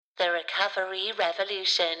The Recovery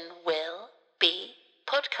Revolution will be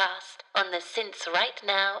podcast on the Since Right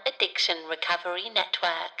Now Addiction Recovery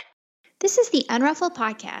Network. This is the Unruffled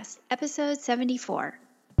Podcast, episode 74.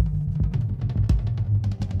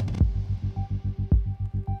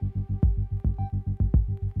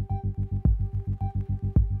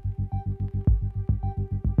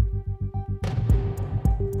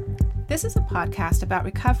 This is a podcast about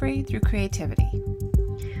recovery through creativity.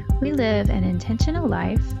 We live an intentional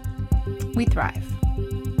life. We thrive.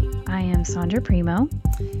 I am Sondra Primo.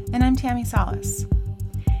 And I'm Tammi Salas.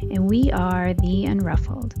 And we are the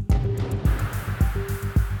Unruffled.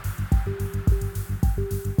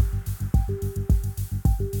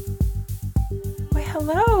 Why,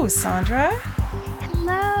 hello, Sondra.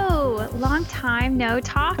 Hello. Long time no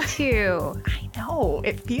talk to. I know.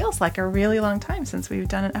 It feels like a really long time since we've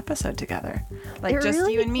done an episode together. Like it just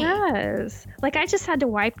really you and me. Does. Like I just had to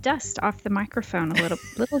wipe dust off the microphone. A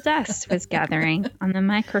little dust was gathering on the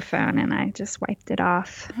microphone and I just wiped it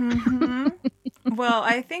off. Mm-hmm. Well,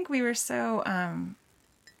 I think we were so,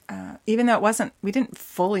 even though we didn't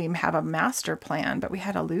fully have a master plan, but we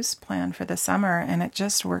had a loose plan for the summer and it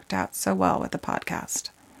just worked out so well with the podcast.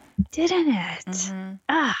 Didn't it?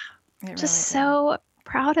 Mm-hmm. It just so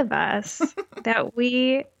proud of us that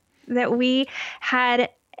we had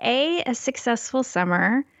a successful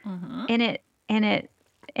summer and it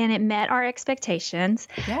met our expectations.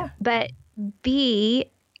 Yeah. But B,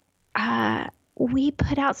 we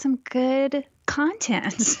put out some good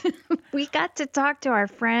content. We got to talk to our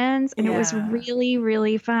friends and it was really,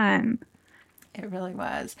 really fun. It really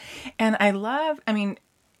was. And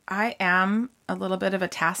I am a little bit of a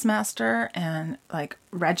taskmaster and like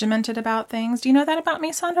regimented about things. Do you know that about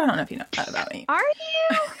me, Sondra? I don't know if you know that about me. Are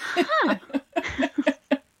you? Huh.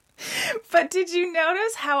 But did you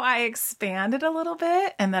notice how I expanded a little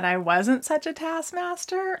bit and that I wasn't such a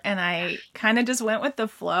taskmaster and I kind of just went with the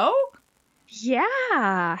flow?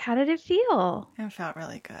 Yeah. How did it feel? It felt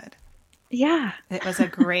really good. Yeah. It was a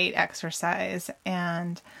great exercise.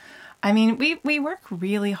 And I mean, we work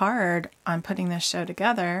really hard on putting this show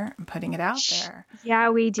together and putting it out there. Yeah,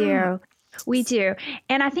 we do. We do.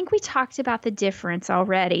 And I think we talked about the difference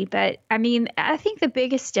already, but I mean, I think the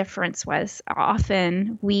biggest difference was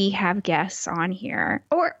often we have guests on here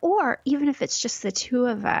or even if it's just the two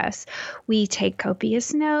of us, we take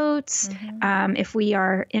copious notes. If we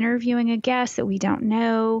are interviewing a guest that we don't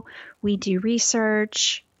know, we do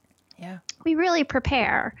research. Yeah. We really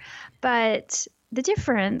prepare. But the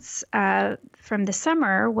difference from the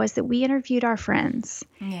summer was that we interviewed our friends.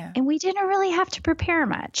 Yeah. And we didn't really have to prepare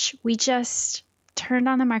much. We just turned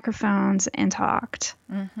on the microphones and talked.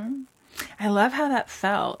 Mm-hmm. I love how that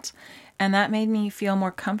felt. And that made me feel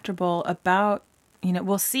more comfortable about,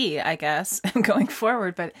 we'll see, I guess, going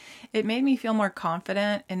forward. But it made me feel more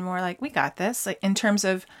confident and more like, we got this. Like in terms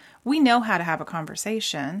of, we know how to have a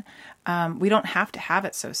conversation. We don't have to have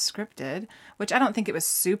it so scripted, which I don't think it was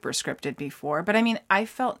super scripted before. But I mean, I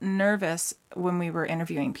felt nervous when we were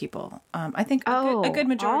interviewing people. I think a good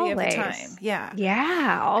majority always. of the time. Yeah.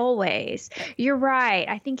 Yeah, always. You're right.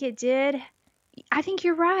 I think you're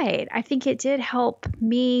right. I think it did help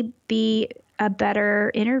me be a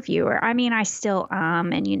better interviewer. I mean, I still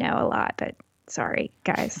and a lot, but sorry,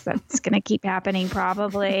 guys, that's going to keep happening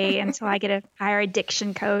probably until I get a higher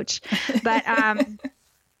addiction coach.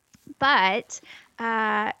 But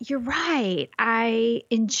you're right. I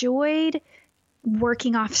enjoyed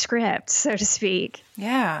working off script, so to speak.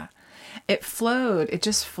 Yeah. It flowed. It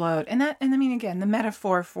just flowed. And I mean, again, the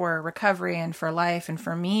metaphor for recovery and for life and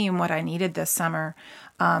for me and what I needed this summer,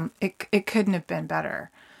 it couldn't have been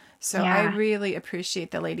better. So I really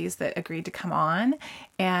appreciate the ladies that agreed to come on.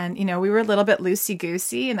 And, we were a little bit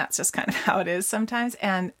loosey-goosey, and that's just kind of how it is sometimes.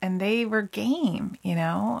 And they were game,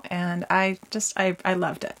 and I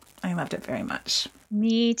loved it. I loved it very much.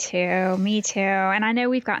 Me too. And I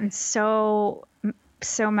know we've gotten so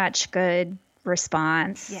much good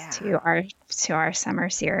response to our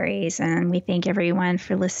summer series. And we thank everyone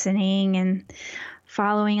for listening and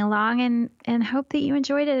following along and hope that you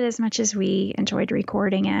enjoyed it as much as we enjoyed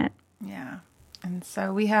recording it. Yeah. And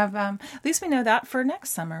so we have, at least we know that for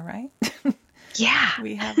next summer, right? Yeah.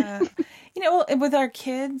 We have with our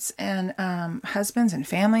kids and husbands and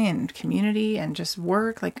family and community and just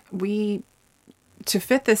work, like to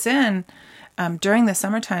fit this in during the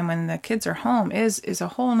summertime when the kids are home is a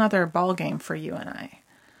whole nother ball game for you and I.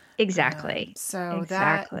 Exactly.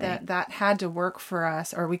 That had to work for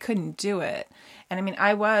us or we couldn't do it. And I mean,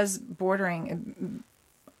 I was bordering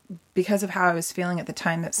because of how I was feeling at the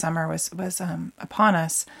time that summer was upon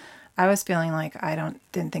us. I was feeling like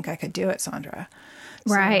didn't think I could do it, Sondra.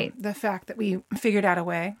 So right. the fact that we figured out a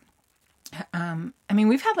way I mean,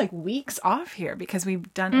 we've had like weeks off here because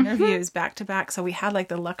we've done interviews back to back. So we had like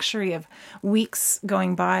the luxury of weeks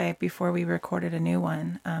going by before we recorded a new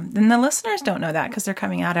one. And the listeners don't know that because they're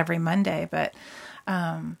coming out every Monday. But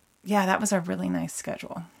yeah, that was a really nice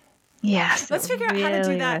schedule. Yes. Let's figure out how to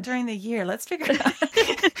do that during the year. Let's figure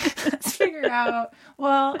out.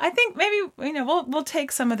 Well, I think maybe, we'll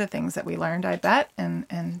take some of the things that we learned, I bet.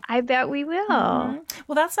 And I bet we will.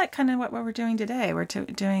 Well, that's like kind of what we're doing today. We're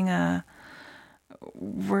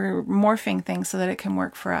morphing things so that it can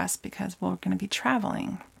work for us because we're going to be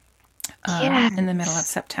traveling in the middle of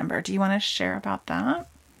September. Do you want to share about that?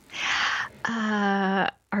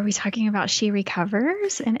 Are we talking about She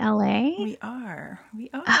Recovers in LA? We are.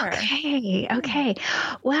 Okay.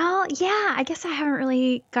 Well, yeah, I guess I haven't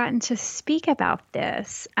really gotten to speak about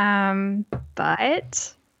this.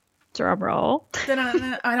 But drum roll. I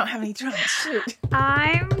don't have any drums. Shoot.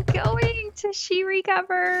 I'm going to She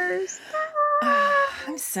Recovers.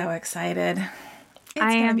 I'm so excited. It's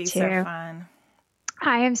going to be so fun.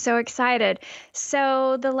 I am so excited.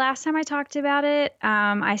 So the last time I talked about it,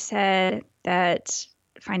 I said that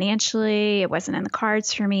financially it wasn't in the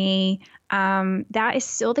cards for me. That is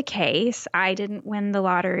still the case. I didn't win the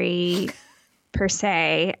lottery per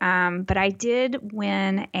se, but I did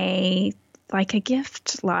win a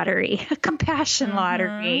gift lottery, a compassion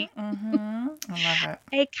lottery. I love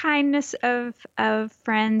it. A kindness of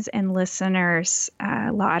friends and listeners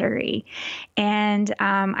lottery. And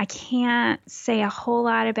I can't say a whole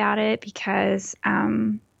lot about it because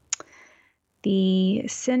the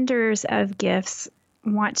senders of gifts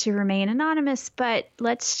want to remain anonymous, but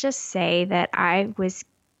let's just say that I was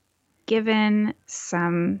given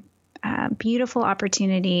some beautiful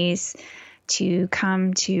opportunities to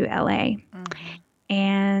come to LA.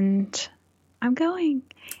 And I'm going.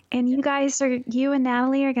 And you and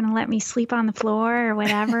Natalie are going to let me sleep on the floor or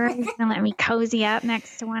whatever. You're going to let me cozy up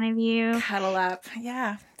next to one of you. Cuddle up.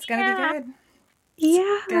 Yeah, it's going to be good.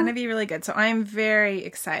 Yeah. It's going to be really good. So I'm very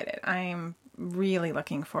excited. I'm really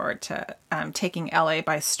looking forward to taking LA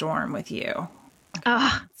by storm with you.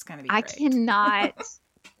 Oh, it's going to be great.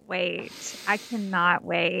 I cannot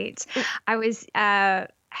wait. I was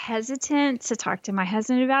hesitant to talk to my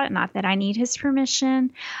husband about it. Not that I need his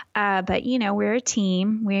permission, but we're a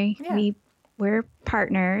team. We're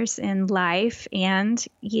partners in life and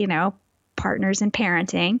partners in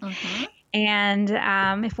parenting.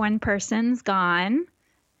 And if one person's gone,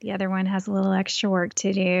 the other one has a little extra work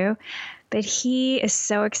to do. But he is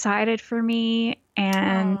so excited for me,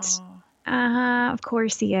 and of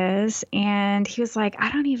course he is. And he was like,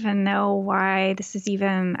 I don't even know why this is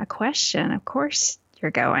even a question. Of course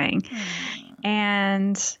you're going.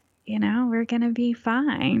 And, we're going to be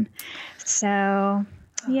fine. So,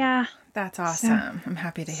 yeah. That's awesome. I'm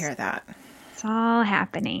happy to hear that. It's all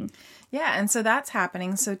happening. Yeah, and so that's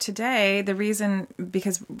happening. So today,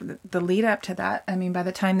 because the lead up to that, I mean, by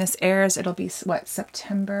the time this airs, it'll be,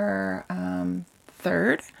 September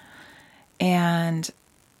 3rd? And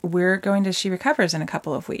we're going to She Recovers in a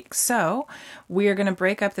couple of weeks. So we're going to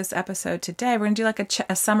break up this episode today. We're going to do like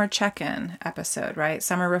a summer check-in episode, right?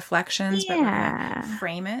 Summer reflections, but we're going to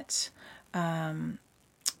frame it.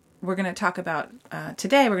 We're going to talk about,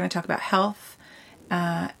 today, we're going to talk about health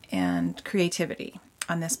and creativity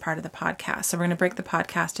on this part of the podcast. So we're going to break the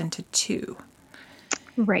podcast into two.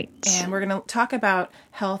 Right. And we're going to talk about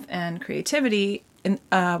health and creativity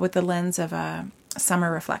with the lens of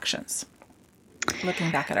summer reflections. Looking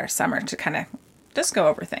back at our summer to kind of just go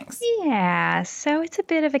over things. Yeah. So it's a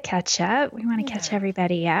bit of a catch up. We want to catch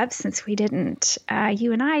everybody up since we didn't,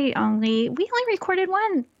 you and I only recorded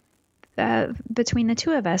one between the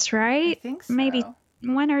two of us, right? I think so. Maybe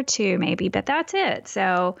one or two, but that's it.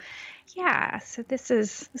 So yeah. So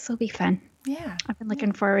this will be fun. Yeah. I've been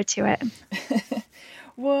looking forward to it.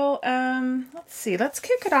 Well, let's see. Let's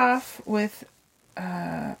kick it off with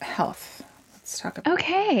health. Let's talk about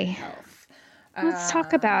health. Let's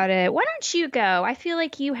talk about it. Why don't you go? I feel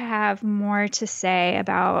like you have more to say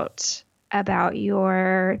about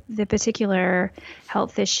the particular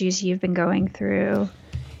health issues you've been going through.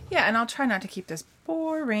 Yeah, and I'll try not to keep this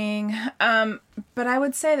boring. But I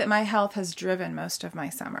would say that my health has driven most of my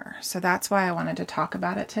summer. So that's why I wanted to talk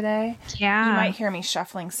about it today. Yeah. You might hear me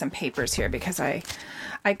shuffling some papers here because I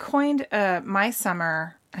coined my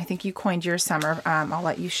summer. I think you coined your summer. I'll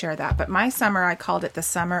let you share that. But my summer, I called it the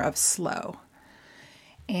summer of slow.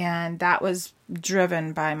 And that was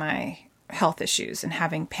driven by my health issues and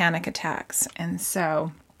having panic attacks. And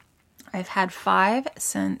so I've had 5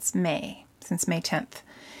 since May 10th.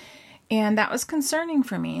 And that was concerning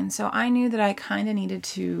for me. And so I knew that I kind of needed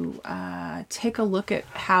to take a look at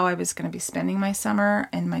how I was going to be spending my summer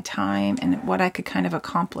and my time and what I could kind of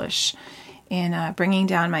accomplish in bringing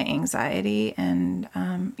down my anxiety. And,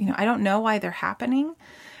 I don't know why they're happening.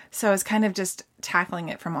 So I was kind of just tackling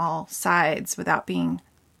it from all sides without being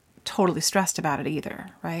totally stressed about it either,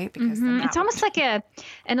 right? Because it's almost like an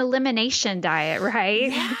elimination diet,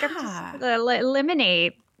 right? Yeah. Just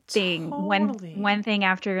eliminate thing one thing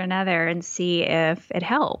after another and see if it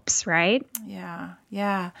helps, right?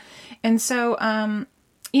 Yeah. And so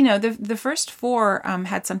the first four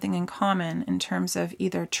had something in common in terms of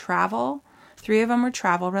either travel. 3 of them were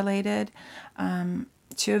travel related.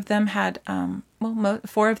 2 of them had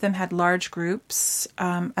 4 of them had large groups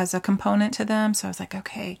as a component to them. So I was like,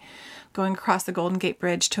 okay, going across the Golden Gate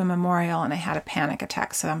Bridge to a memorial, and I had a panic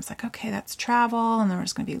attack. So I was like, okay, that's travel, and there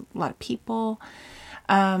was going to be a lot of people.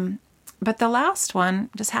 But the last one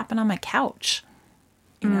just happened on my couch,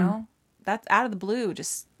 that's out of the blue,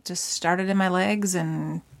 just started in my legs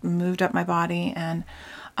and moved up my body. And,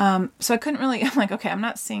 so I couldn't really, I'm like, okay, I'm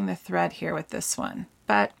not seeing the thread here with this one,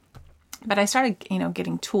 but I started,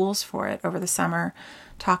 getting tools for it over the summer,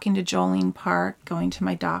 talking to Jolene Park, going to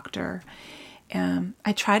my doctor.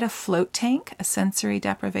 I tried a float tank, a sensory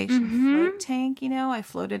deprivation float tank. I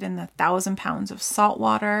floated in the 1,000 pounds of salt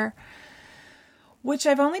water, which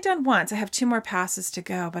I've only done once. I have 2 more passes to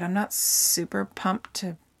go, but I'm not super pumped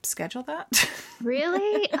to schedule that.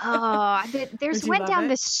 Really? Oh, there's one down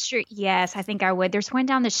the street. Yes, I think I would. There's one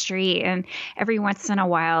down the street, and every once in a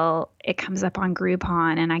while it comes up on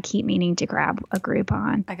Groupon, and I keep meaning to grab a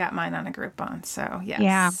Groupon. I got mine on a Groupon, so yes,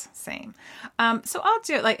 yeah, same. So I'll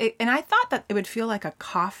do it and I thought that it would feel like a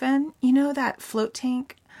coffin, that float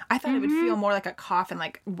tank. I thought it would feel more like a coffin,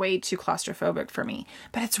 like way too claustrophobic for me.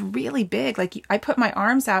 But it's really big. Like I put my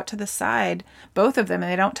arms out to the side, both of them,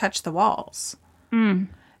 and they don't touch the walls.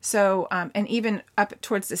 So, and even up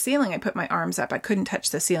towards the ceiling, I put my arms up. I couldn't touch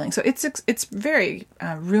the ceiling. So it's very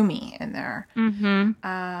roomy in there.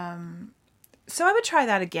 So I would try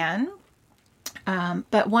that again.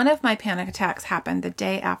 But one of my panic attacks happened the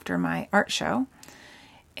day after my art show.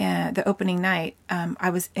 And the opening night, I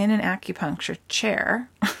was in an acupuncture chair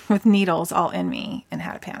with needles all in me and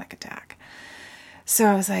had a panic attack. So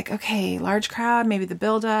I was like, okay, large crowd, maybe the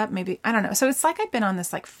buildup, maybe, I don't know. So it's like I've been on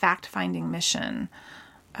this fact-finding mission,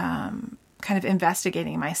 kind of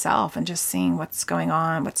investigating myself and just seeing what's going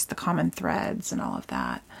on, what's the common threads and all of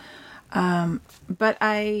that. But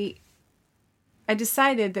I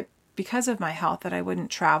decided that because of my health that I wouldn't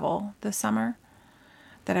travel this summer,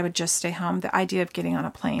 that I would just stay home. The idea of getting on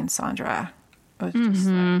a plane, Sondra, was just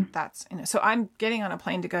that's, so I'm getting on a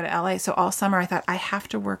plane to go to LA. So all summer I thought I have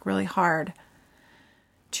to work really hard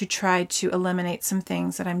to try to eliminate some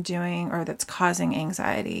things that I'm doing or that's causing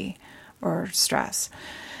anxiety or stress.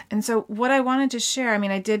 And so what I wanted to share,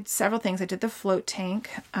 I did several things. I did the float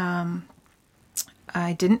tank.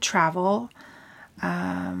 I didn't travel.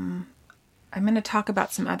 I'm going to talk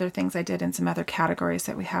about some other things I did in some other categories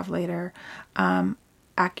that we have later.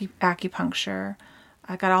 Acupuncture.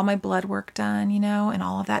 I got all my blood work done, and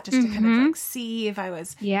all of that just to kind of see if I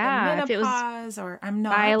was in menopause or I'm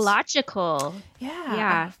not. Biological.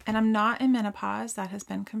 Yeah. And I'm not in menopause. That has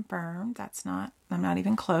been confirmed. I'm not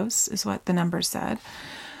even close is what the numbers said.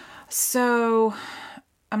 So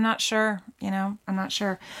I'm not sure, I'm not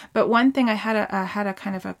sure. But one thing I had a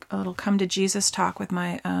kind of a little come to Jesus talk with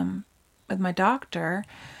my doctor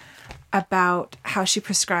about how she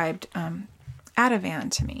prescribed Ativan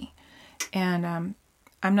to me. And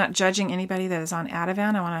I'm not judging anybody that is on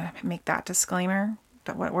Ativan. I want to make that disclaimer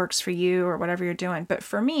that what works for you or whatever you're doing. But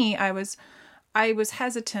for me, I was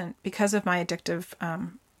hesitant because of my addictive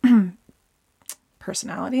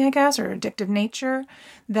personality, I guess, or addictive nature,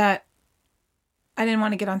 that I didn't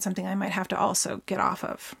want to get on something I might have to also get off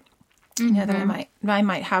of. That I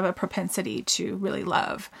might have a propensity to really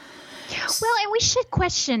love. Well, and we should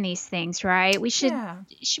question these things, right? We should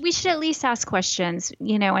at least ask questions,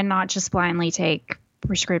 and not just blindly take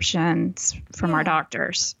prescriptions from our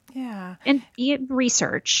doctors. Yeah. And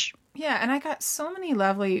research. Yeah. And I got so many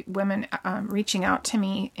lovely women reaching out to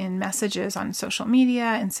me in messages on social media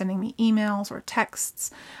and sending me emails or texts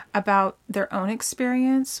about their own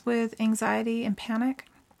experience with anxiety and panic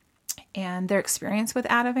and their experience with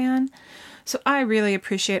Ativan. So I really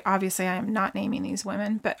appreciate, obviously I am not naming these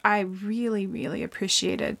women, but I really, really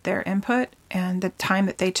appreciated their input and the time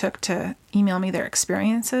that they took to email me their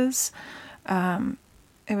experiences.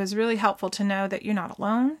 It was really helpful to know that you're not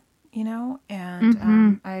alone,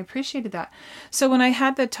 and I appreciated that. So when I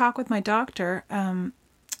had the talk with my doctor,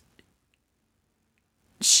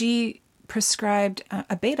 she prescribed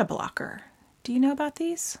a beta blocker. Do you know about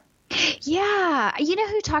these? Yeah. You know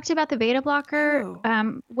who talked about the beta blocker?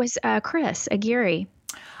 Who? Was Chris Aguirre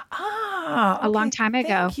Ah, okay. a long time ago.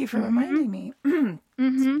 Thank you for reminding me.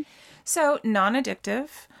 Mm-hmm. So non-addictive.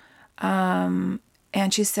 And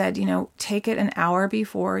she said, take it an hour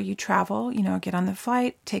before you travel, get on the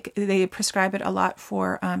flight. They prescribe it a lot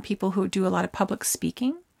for people who do a lot of public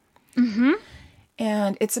speaking. Mm-hmm.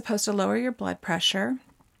 And it's supposed to lower your blood pressure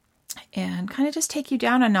and kind of just take you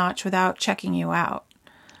down a notch without checking you out.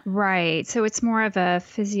 Right. So it's more of a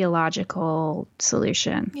physiological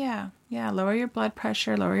solution. Yeah. Lower your blood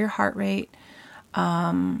pressure, lower your heart rate.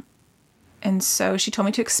 And so she told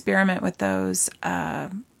me to experiment with those,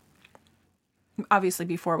 obviously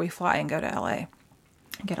before we fly and go to LA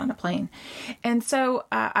and get on a plane. And so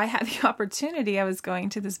I had the opportunity. I was going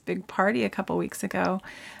to this big party a couple weeks ago.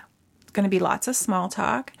 It's going to be lots of small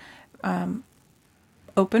talk,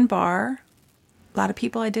 open bar, a lot of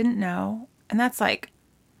people I didn't know. And that's like,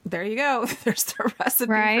 there you go. There's the recipe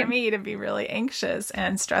for me to be really anxious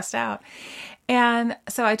and stressed out. And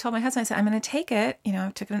so I told my husband, I said, I'm going to take it.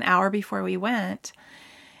 I took it an hour before we went.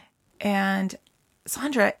 And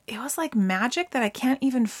Sondra, it was like magic that I can't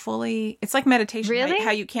even fully, it's like meditation, really? Right?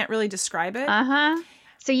 How you can't really describe it. Uh-huh.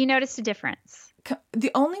 So you noticed a difference. The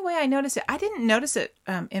only way I noticed it, I didn't notice it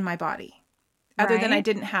in my body other than I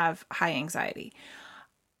didn't have high anxiety.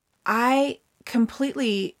 I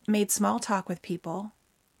completely made small talk with people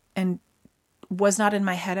and was not in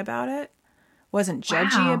my head about it, wasn't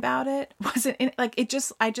judgy about it,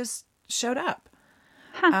 I just showed up.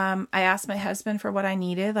 Huh. I asked my husband for what I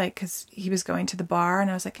needed, because he was going to the bar,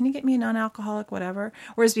 and I was like, can you get me a non-alcoholic, whatever?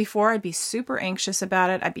 Whereas before I'd be super anxious about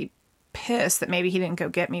it. I'd be pissed that maybe he didn't go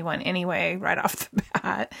get me one anyway, right off the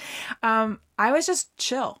bat. I was just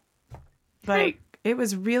chill. It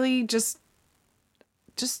was really it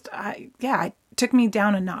took me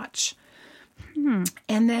down a notch.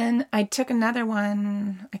 And then I took another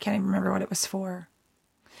one. I can't even remember what it was for.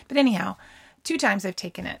 But anyhow, 2 times I've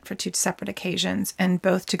taken it for 2 separate occasions and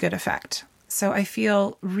both to good effect. So I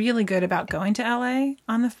feel really good about going to LA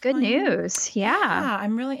on the good plane. news. Yeah.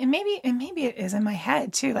 I'm really, and maybe it is in my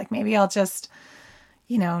head too. Maybe I'll just,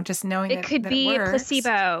 just knowing it could be works.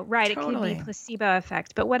 Placebo, right? Totally. It could be placebo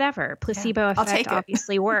effect, but whatever. Placebo effect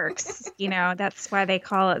obviously works. That's why they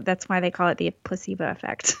call it the placebo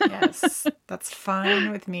effect. Yes, that's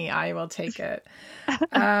fine with me. I will take it. So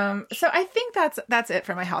I think that's it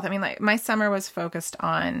for my health. I mean, my summer was focused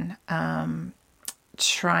on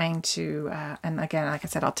trying to, and again, like I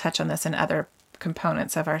said, I'll touch on this in other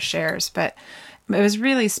components of our shares, but it was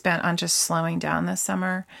really spent on just slowing down this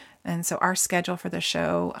summer. And so our schedule for the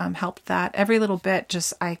show helped that. Every little bit,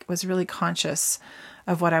 I was really conscious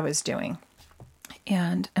of what I was doing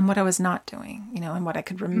and what I was not doing, and what I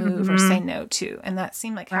could remove or say no to. And that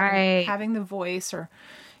seemed like having the voice or,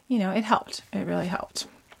 it helped. It really helped.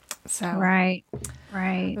 So Right.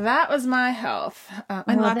 That was my health.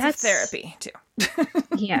 And lots of therapy too.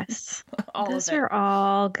 Yes. Those are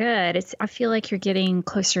all good. I feel like you're getting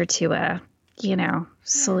closer to a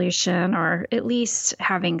solution, or at least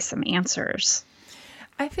having some answers.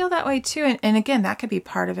 I feel that way too. And again, that could be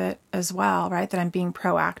part of it as well, right? That I'm being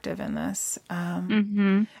proactive in this.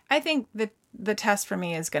 I think the test for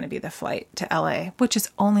me is going to be the flight to LA, which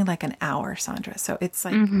is only like an hour, Sondra. So it's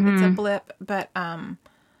like, it's a blip, but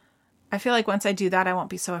I feel like once I do that, I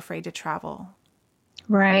won't be so afraid to travel.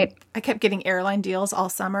 Right. I kept getting airline deals all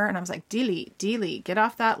summer, and I was like, delete, get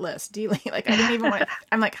off that list, delete. I didn't even want to,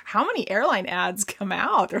 I'm like, how many airline ads come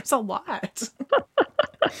out? There's a lot.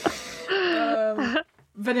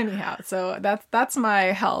 But anyhow, so that's my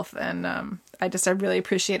health. And I really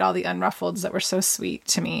appreciate all the Unruffleds that were so sweet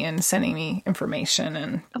to me and sending me information.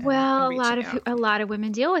 And a lot of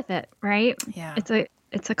women deal with it, right? Yeah.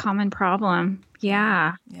 It's a common problem.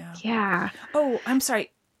 Yeah. Oh, I'm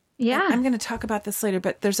sorry. Yeah. I'm going to talk about this later,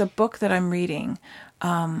 but there's a book that I'm reading,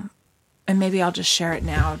 and maybe I'll just share it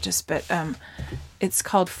now. But it's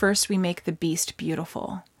called First We Make the Beast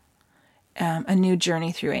Beautiful, A New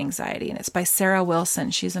Journey Through Anxiety, and it's by Sarah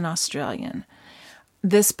Wilson. She's an Australian.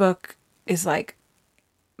 This book is like,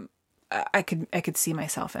 I could see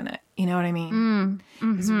myself in it. You know what I mean?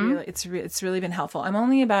 It's really been helpful. I'm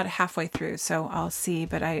only about halfway through, so I'll see,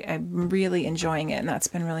 but I'm really enjoying it, and that's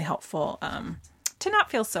been really helpful. To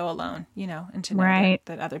not feel so alone, and to know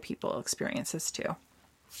that other people experience this too.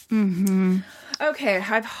 Okay,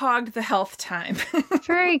 I've hogged the health time.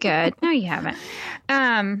 Very good. No, you haven't.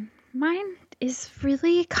 Mine is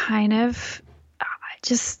really kind of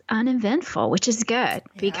just uneventful, which is good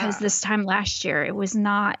because this time last year it was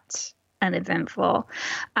not uneventful.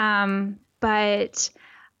 But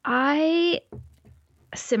I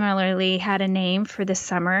similarly had a name for the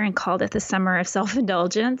summer and called it the summer of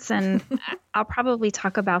self-indulgence. And I'll probably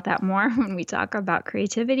talk about that more when we talk about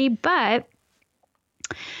creativity. But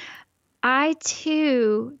I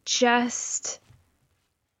too just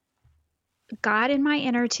got in my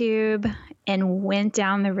inner tube and went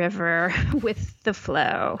down the river with the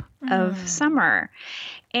flow of summer.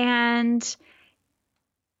 And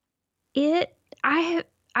I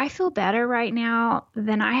feel better right now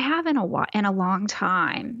than I have in a long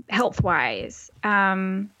time, health-wise.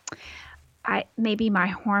 Maybe my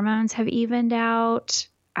hormones have evened out.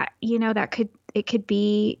 It could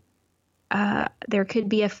be there could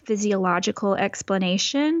be a physiological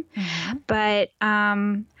explanation, but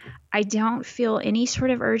I don't feel any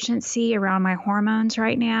sort of urgency around my hormones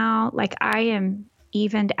right now. Like I am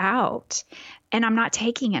evened out, and I'm not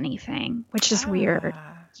taking anything, which is weird.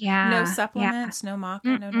 Yeah. No supplements, no maca,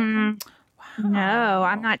 no nothing. Wow. No,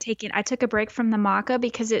 I'm not taking. I took a break from the maca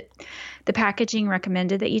because the packaging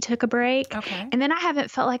recommended that you took a break. Okay. And then I haven't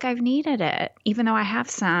felt like I've needed it, even though I have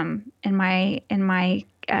some in my.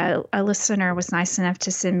 A listener was nice enough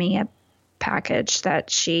to send me a package that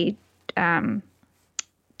she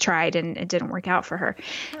tried and it didn't work out for her.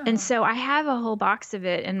 Oh. And so I have a whole box of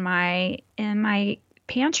it in my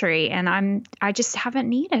pantry, and I just haven't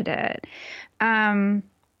needed it.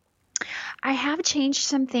 I have changed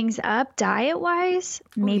some things up diet-wise.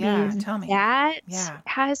 Maybe that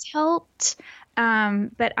has helped.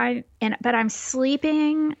 But I'm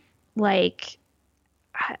sleeping like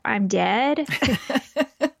I'm dead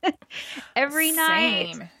every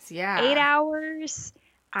night. Yeah. 8 hours.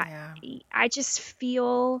 I just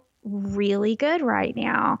feel really good right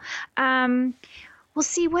now. Well,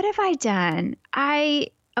 see, what have I done?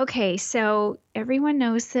 Okay, so everyone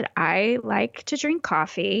knows that I like to drink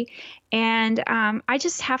coffee, and I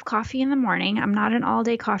just have coffee in the morning. I'm not an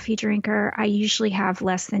all-day coffee drinker. I usually have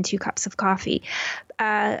less than 2 cups of coffee.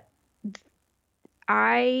 I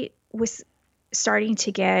was starting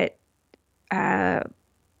to get a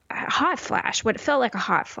hot flash, what felt like a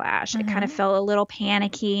hot flash. It kind of felt a little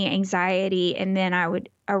panicky, anxiety, and then I would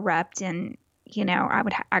erupt and I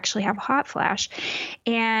would actually have a hot flash.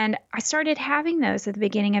 And I started having those at the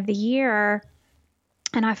beginning of the year.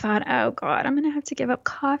 And I thought, oh God, I'm going to have to give up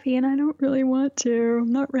coffee, and I don't really want to.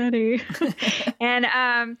 I'm not ready.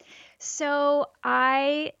 And so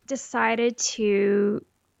I decided to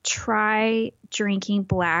try drinking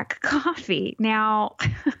black coffee. Now,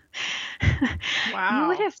 wow. You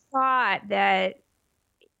would have thought that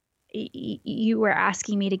you were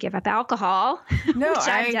asking me to give up alcohol. No, which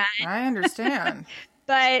I've done. I understand.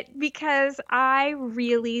 But because I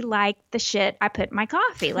really like the shit I put in my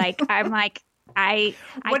coffee. Like, I'm like,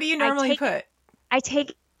 what do you normally put? I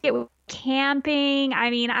take it camping. I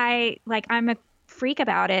mean, I'm a freak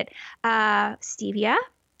about it. Stevia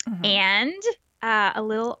and a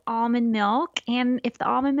little almond milk. And if the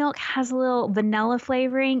almond milk has a little vanilla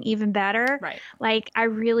flavoring, even better. Right. Like, I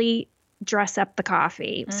really dress up the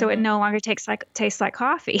coffee so it no longer tastes like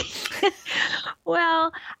coffee.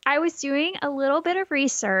 Well, I was doing a little bit of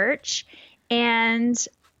research, and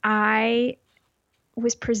I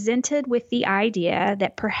was presented with the idea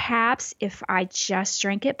that perhaps if I just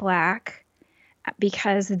drank it black,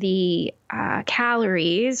 because the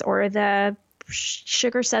calories or the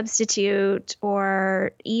sugar substitute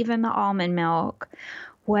or even the almond milk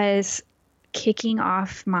was kicking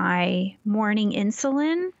off my morning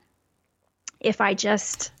insulin, if I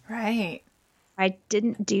just I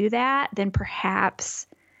didn't do that, then perhaps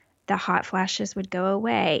the hot flashes would go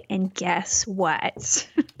away. And guess what?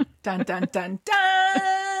 Dun, dun, dun,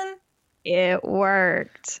 dun. It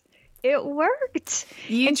worked.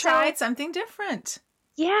 You tried something different.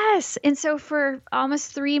 Yes. And so for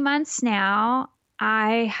almost 3 months now,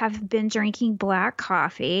 I have been drinking black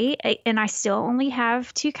coffee, and I still only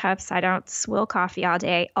have 2 cups. I don't swill coffee all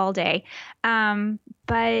day.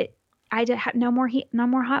 But I did have no more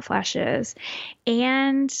hot flashes.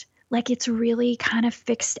 And like, it's really kind of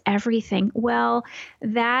fixed everything. Well,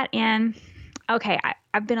 that and okay,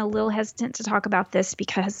 I've been a little hesitant to talk about this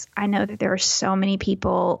because I know that there are so many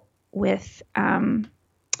people with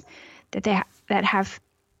that have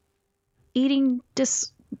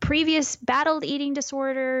previous battled eating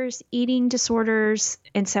disorders,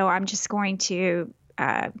 and so I'm just going to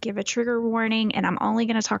give a trigger warning, and I'm only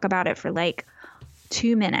going to talk about it for like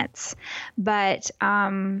 2 minutes. But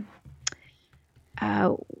I've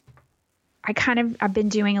been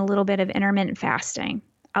doing a little bit of intermittent fasting.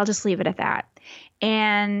 I'll just leave it at that.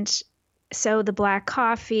 And so the black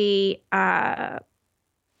coffee,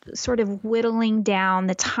 sort of whittling down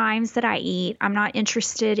the times that I eat. I'm not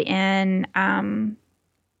interested in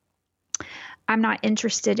I'm not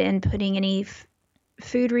interested in putting any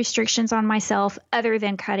food restrictions on myself other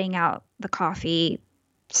than cutting out the coffee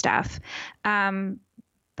stuff.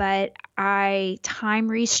 But time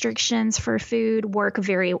restrictions for food work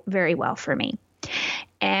very, very well for me.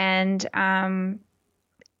 And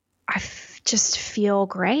just feel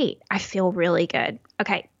great. I feel really good.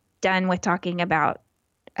 Okay, done with talking about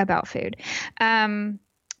food.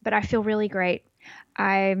 But I feel really great.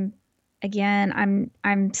 I'm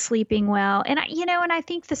sleeping well. And I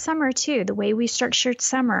think the summer too, the way we structured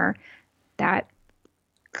summer, that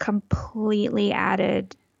completely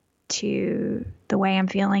added to the way I'm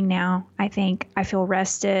feeling now. I think I feel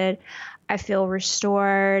rested. I feel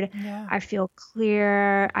restored. Yeah. I feel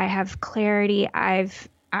clear. I have clarity. I've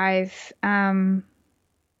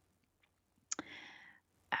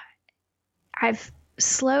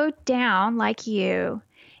slowed down like you.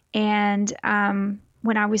 And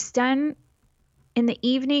when I was done in the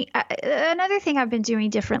evening, another thing I've been doing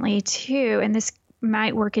differently too, and this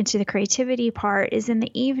might work into the creativity part, is in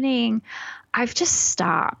the evening, I've just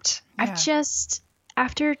stopped. Yeah.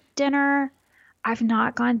 After dinner, I've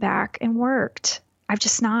not gone back and worked. I've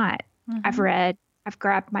just not. Mm-hmm. I've read. I've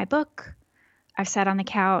grabbed my book. I've sat on the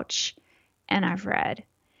couch and I've read.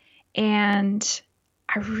 And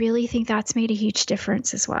I really think that's made a huge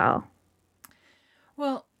difference as well.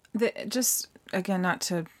 Well, just again,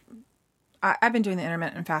 I've been doing the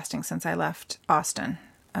intermittent fasting since I left Austin,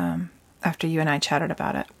 after you and I chatted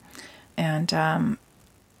about it. And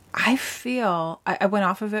I feel I went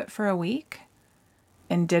off of it for a week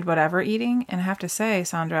and did whatever eating. And I have to say,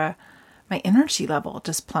 Sondra, my energy level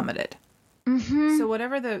just plummeted. Mm-hmm. So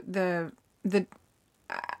whatever the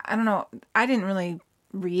I don't know, I didn't really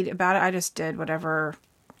read about it. I just did whatever,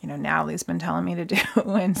 Natalie's been telling me to do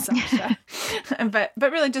and Sasha. but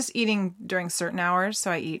really just eating during certain hours.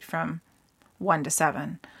 So I eat from 1 to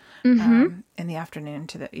 7 in the afternoon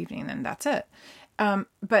to the evening, and that's it.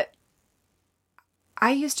 But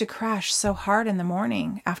I used to crash so hard in the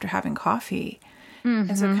morning after having coffee. Mm-hmm.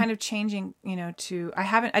 And so kind of changing,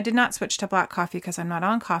 I did not switch to black coffee because I'm not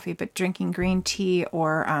on coffee, but drinking green tea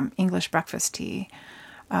or English breakfast tea,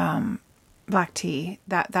 black tea,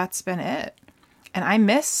 that's been it. And I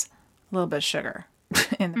miss a little bit of sugar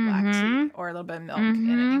in the black tea or a little bit of milk in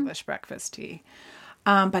an English breakfast tea.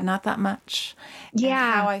 But not that much. Yeah.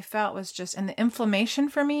 And how I felt was just, and the inflammation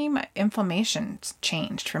for me, my inflammation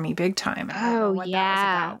changed for me big time. I don't know what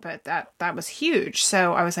that was about, but that was huge.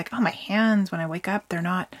 So I was like, oh, my hands, when I wake up, they're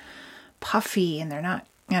not puffy and they're not,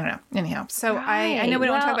 I don't know. Anyhow, so right. I know we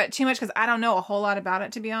don't talk about it too much because I don't know a whole lot about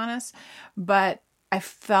it, to be honest, but I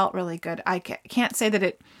felt really good. I can't say that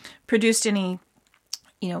it produced any,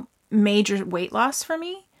 major weight loss for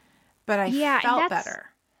me, but I felt better.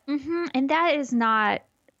 Mm-hmm. And that is not,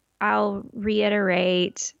 I'll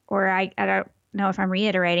reiterate, or I don't know if I'm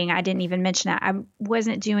reiterating, I didn't even mention that. I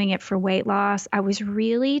wasn't doing it for weight loss. I was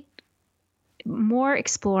really more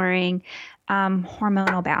exploring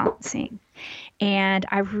hormonal balancing. And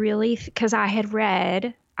I really, because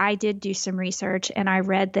I did do some research and I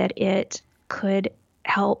read that it could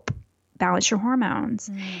help balance your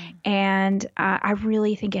hormones. And I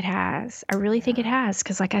really think it has. I really think it has.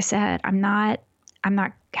 Because like I said, I'm not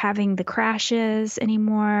having the crashes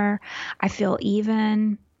anymore. I feel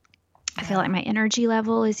even. I feel like my energy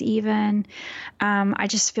level is even. I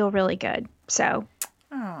just feel really good. So,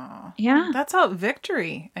 yeah. That's all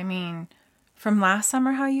victory. I mean, from last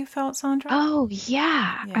summer, how you felt, Sondra? Oh,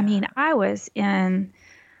 yeah. I mean, I was in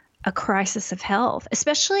a crisis of health,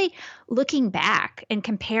 especially looking back and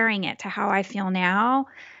comparing it to how I feel now.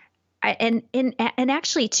 And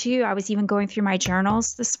actually too, I was even going through my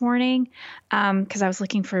journals this morning because I was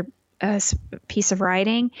looking for a piece of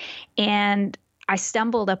writing, and I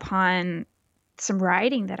stumbled upon some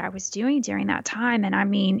writing that I was doing during that time. And I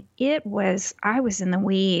mean, I was in the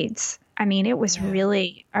weeds. I mean, it was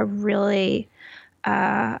really a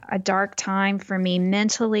dark time for me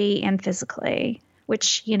mentally and physically,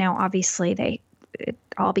 which, obviously it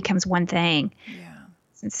all becomes one thing. Yeah.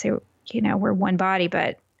 Since, we're one body,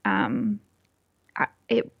 but I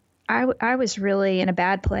was really in a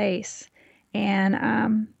bad place,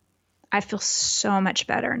 and I feel so much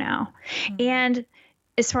better now. And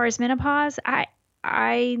as far as menopause,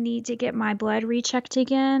 I need to get my blood rechecked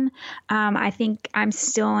again. I think I'm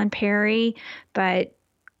still in peri, but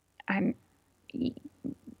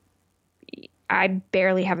I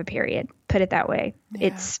barely have a period, put it that way. Yeah.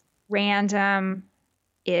 It's random.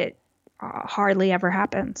 It hardly ever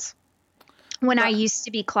happens. When I used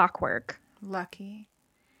to be clockwork. Lucky.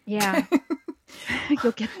 Yeah.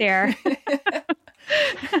 You'll get there.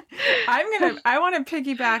 I want to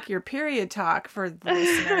piggyback your period talk for the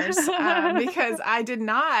listeners because I did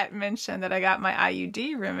not mention that I got my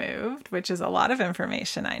IUD removed, which is a lot of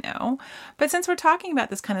information, I know. But since we're talking about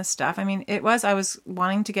this kind of stuff, I mean, I was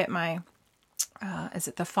wanting to get my, is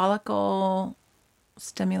it the follicle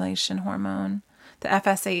stimulation hormone, the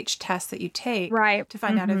FSH test that you take to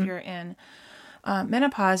find out if you're in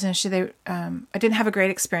menopause. And I didn't have a great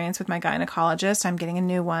experience with my gynecologist. I'm getting a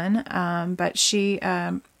new one. But she,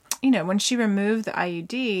 when she removed the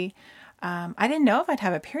IUD, I didn't know if I'd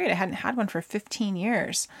have a period. I hadn't had one for 15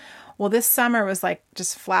 years. Well, this summer was like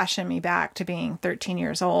just flashing me back to being 13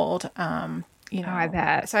 years old. I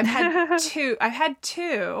bet. So I've had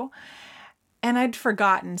two. And I'd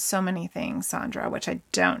forgotten so many things, Sondra, which I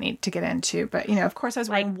don't need to get into. But, of course, I was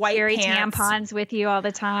wearing white pants. Tampons with you all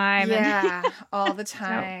the time. Yeah, all the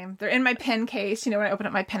time. They're in my pen case. When I open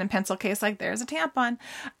up my pen and pencil case, like, there's a tampon.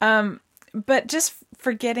 But just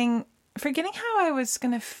forgetting how I was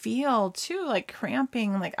going to feel, too, like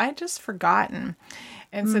cramping. Like, I'd just forgotten.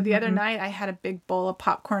 And so the other night, I had a big bowl of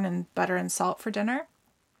popcorn and butter and salt for dinner.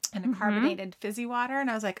 And a carbonated fizzy water.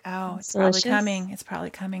 And I was like, oh, it's probably coming. It's probably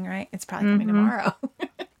coming, right? It's probably coming tomorrow.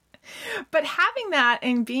 But having that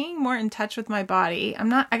and being more in touch with my body,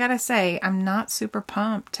 I gotta say, I'm not super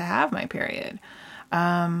pumped to have my period.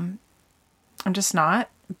 I'm just not.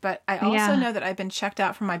 But I also know that I've been checked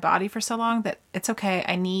out from my body for so long that it's okay.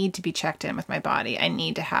 I need to be checked in with my body. I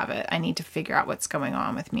need to have it. I need to figure out what's going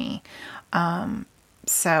on with me.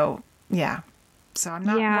 So I'm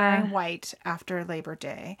not wearing white after Labor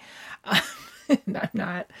Day. I'm not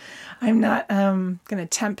going to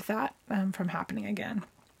tempt that from happening again.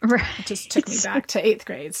 Right. It just took me back to 8th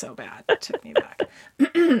grade so bad. It took me back.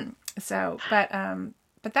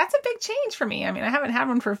 But that's a big change for me. I mean, I haven't had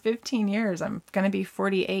one for 15 years. I'm going to be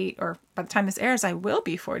 48, or by the time this airs, I will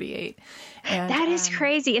be 48. And that is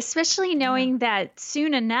crazy, especially knowing that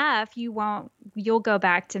soon enough you'll go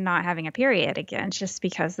back to not having a period again, just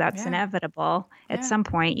because that's inevitable. At some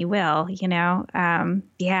point you will,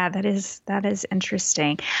 that is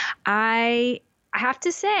interesting. I have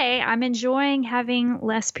to say, I'm enjoying having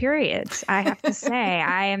less periods. I have to say,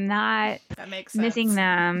 I am not missing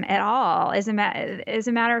them at all. As a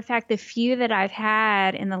matter of fact, the few that I've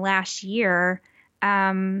had in the last year,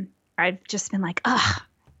 I've just been like, ugh,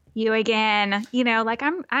 you again. Like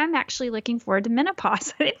I'm actually looking forward to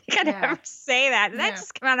menopause. I didn't think I'd ever say that. Did that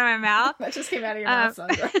just come out of my mouth? That just came out of your mouth,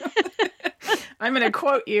 Sondra. I'm going to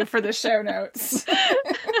quote you for the show notes.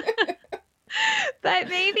 But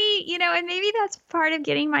maybe, and maybe that's part of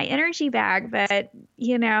getting my energy back. But,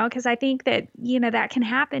 because I think that, that can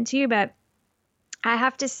happen too. But I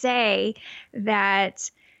have to say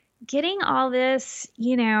that getting all this,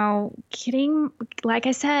 like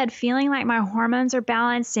I said, feeling like my hormones are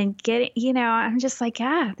balanced and getting, I'm just like,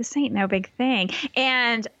 this ain't no big thing.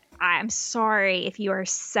 And I'm sorry if you are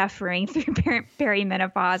suffering through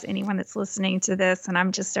perimenopause, anyone that's listening to this, and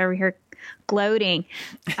I'm just over here gloating.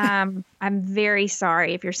 I'm very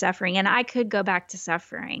sorry if you're suffering, and I could go back to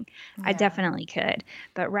suffering. Yeah. I definitely could.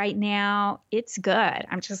 But right now it's good.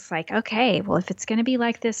 I'm just like, okay, well, if it's going to be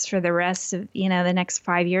like this for the rest of, the next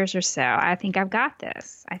 5 years or so, I think I've got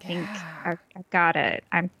this. I think I've got it.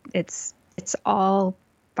 It's all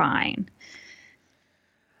fine.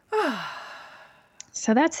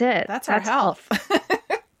 So that's it. That's our health.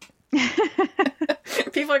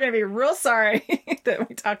 People are going to be real sorry that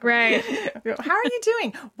we talk. Right. How are you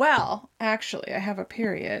doing? Well, actually, I have a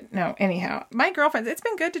period. No, anyhow, my girlfriends, it's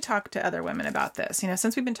been good to talk to other women about this,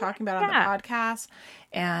 since we've been talking about it on the podcast.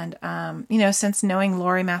 And, since knowing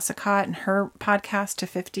Lori Massacott and her podcast To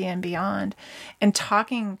 50 and Beyond, and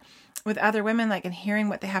talking with other women, like, and hearing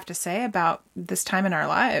what they have to say about this time in our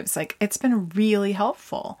lives, like, it's been really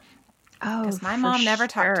helpful. Oh, because my mom never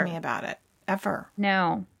talked to me about it, ever.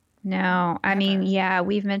 No. I mean,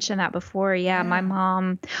 we've mentioned that before. Yeah, my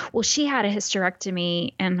mom, well, she had a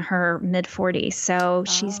hysterectomy in her mid 40s. So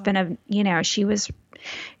she's been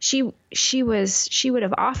she would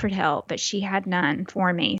have offered help, but she had none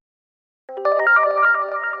for me.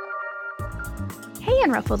 Hey,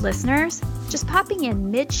 Unruffled listeners, just popping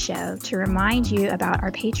in mid-show to remind you about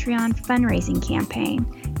our Patreon fundraising campaign.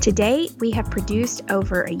 To date, we have produced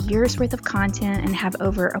over a year's worth of content and have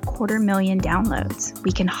over 250,000 downloads.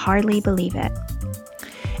 We can hardly believe it.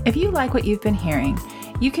 If you like what you've been hearing,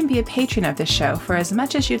 you can be a patron of this show for as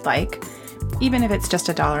much as you'd like, even if it's just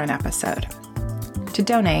 $1 an episode. To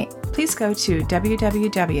donate, please go to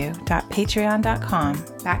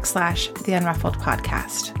www.patreon.com/The Unruffled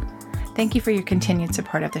Podcast. Thank you for your continued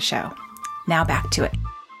support of the show. Now back to it.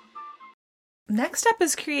 Next up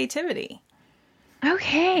is creativity.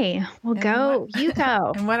 Okay. Well, you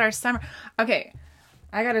go. And what our summer. Okay.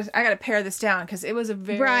 I gotta pare this down because it was a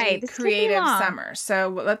very This could be creative long. summer.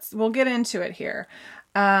 So we'll get into it here.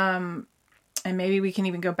 And maybe we can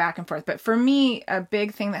even go back and forth. But for me, a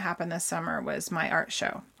big thing that happened this summer was my art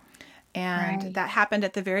show. And that happened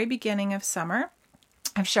at the very beginning of summer.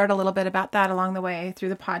 I've shared a little bit about that along the way through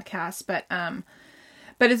the podcast, but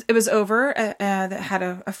it was over. That had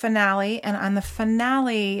a finale, and on the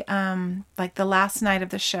finale, like the last night of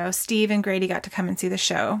the show, Steve and Grady got to come and see the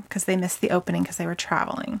show because they missed the opening because they were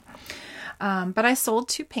traveling. But I sold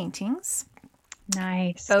 2 paintings,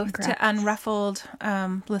 Nice. both Congrats. to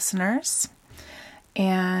Unruffled listeners,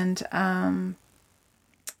 and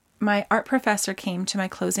my art professor came to my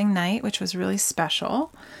closing night, which was really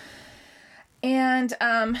special. And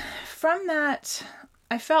from that,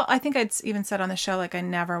 I think I'd even said on the show, like I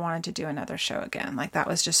never wanted to do another show again. Like that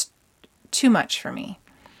was just too much for me.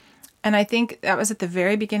 And I think that was at the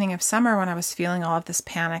very beginning of summer when I was feeling all of this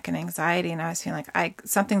panic and anxiety, and I was feeling like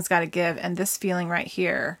something's got to give, and this feeling right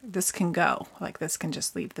here, this can go. Like this can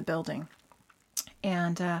just leave the building.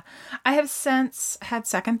 And I have since had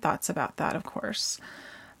second thoughts about that, of course.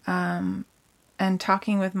 And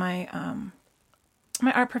talking with my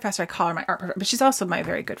art professor, I call her my art professor, but she's also my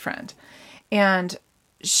very good friend. And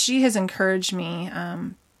she has encouraged me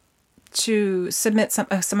to submit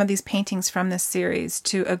some of these paintings from this series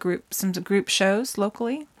to some group shows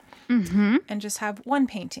locally, and just have one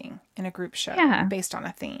painting in a group show based on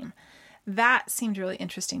a theme. That seemed really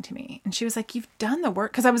interesting to me. And she was like, "You've done the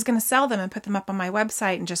work," because I was going to sell them and put them up on my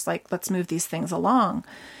website and just like, let's move these things along.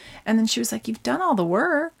 And then she was like, "You've done all the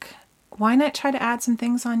work. Why not try to add some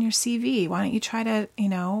things on your CV? Why don't you try to,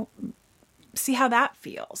 see how that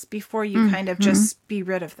feels before you kind of just be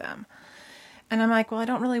rid of them?" And I'm like, well, I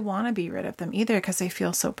don't really want to be rid of them either because they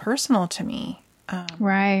feel so personal to me.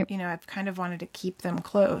 Right. I've kind of wanted to keep them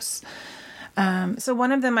close. So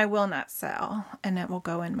one of them I will not sell, and it will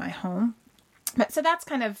go in my home. But so that's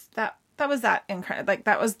kind of that was that incredible. Like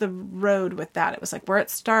that was the road with that. It was like where it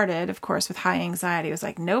started, of course, with high anxiety. It was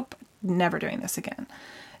like, nope, never doing this again.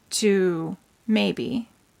 To maybe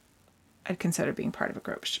I'd consider being part of a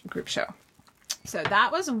group show. So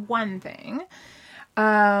that was one thing.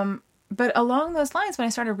 But along those lines, when I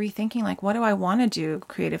started rethinking, like, what do I want to do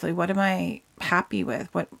creatively? What am I happy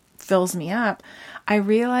with? What fills me up? I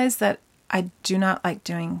realized that I do not like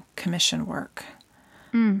doing commission work.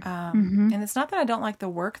 And it's not that I don't like the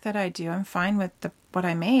work that I do. I'm fine with what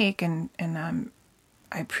I make, and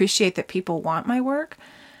I appreciate that people want my work.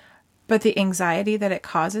 But the anxiety that it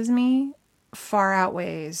causes me far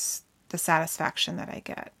outweighs the satisfaction that I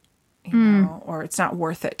get, or it's not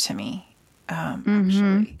worth it to me,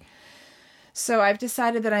 actually. So I've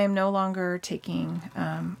decided that I am no longer taking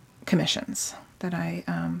commissions, that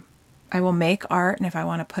I will make art, and if I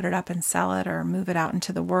want to put it up and sell it or move it out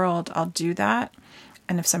into the world, I'll do that.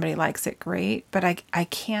 And if somebody likes it, great. But I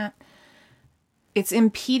can't, it's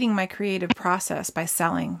impeding my creative process by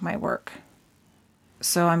selling my work.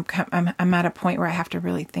 So I'm at a point where I have to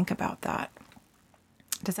really think about that.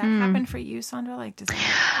 Does that happen for you, Sondra? Like, does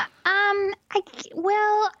that...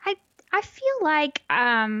 I feel like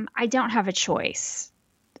I don't have a choice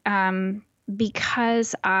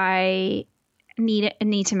because I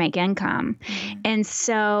need to make income, and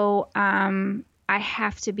so I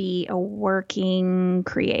have to be a working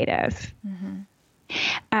creative.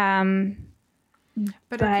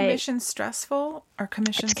 But are commissions stressful? Are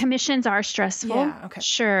commissions are stressful? Yeah, okay.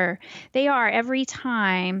 Sure, they are every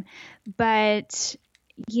time, but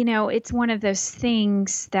it's one of those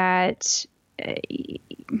things that.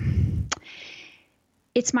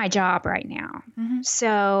 It's my job right now.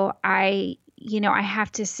 So I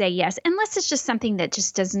have to say yes, unless it's just something that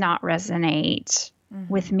just does not resonate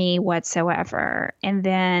with me whatsoever. And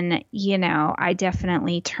then, I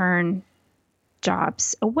definitely turn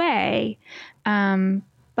jobs away.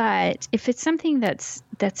 But if it's something that's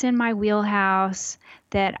in my wheelhouse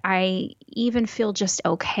that I even feel just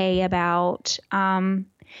okay about,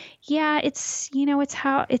 it's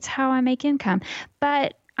how I make income.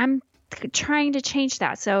 But I'm trying to change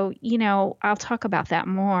that. So, I'll talk about that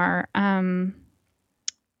more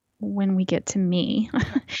when we get to me.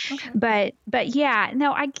 Okay. But yeah,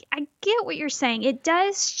 no, I get what you're saying. It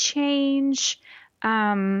does change.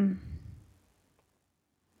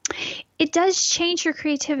 It does change your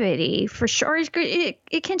creativity for sure.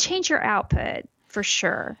 It can change your output for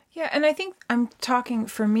sure. Yeah, and I think I'm talking,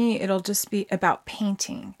 for me, it'll just be about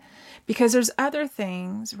painting. Because there's other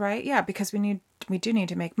things, right? Yeah, because we do need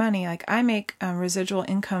to make money. Like I make residual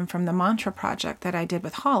income from the mantra project that I did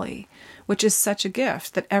with Holly, which is such a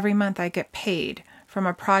gift that every month I get paid from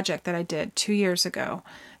a project that I did 2 years ago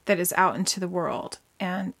that is out into the world.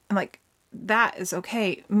 And like, that is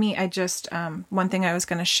okay. I just, one thing I was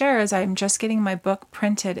going to share is I'm just getting my book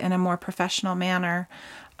printed in a more professional manner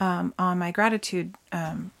on my gratitude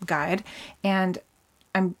guide. And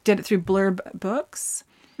I did it through Blurb Books.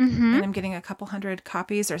 Mm-hmm. And I'm getting a couple hundred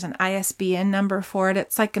copies. There's an ISBN number for it.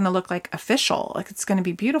 It's like going to look like official. Like it's going to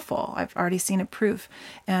be beautiful. I've already seen a proof.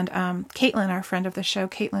 And Caitlin, our friend of the show,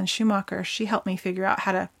 Caitlin Schumacher, she helped me figure out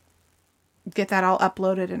how to get that all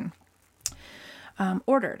uploaded and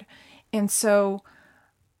ordered. And so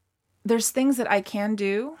there's things that I can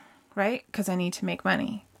do, right? Because I need to make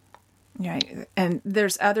money. Right. And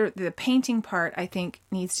there's the painting part, I think,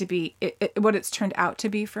 needs to be what it's turned out to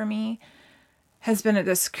be for me has been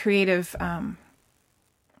this creative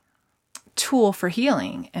tool for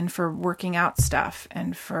healing and for working out stuff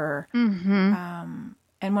and for, and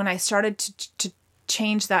when I started to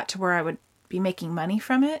change that to where I would be making money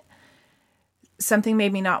from it, something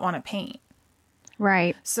made me not want to paint.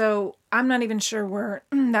 Right. So I'm not even sure where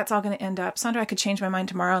that's all going to end up. Sondra, I could change my mind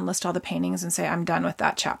tomorrow and list all the paintings and say, I'm done with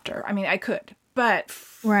that chapter. I mean, I could, but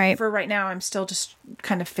for right now, I'm still just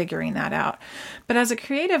kind of figuring that out. But as a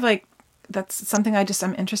creative, like, that's something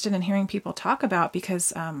I'm interested in hearing people talk about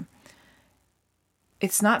because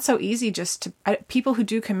it's not so easy people who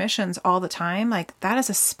do commissions all the time, like that is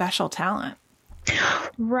a special talent.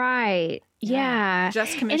 Right. Yeah.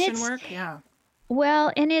 Just commission work. Yeah.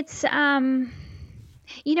 Well, and it's,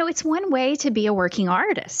 it's one way to be a working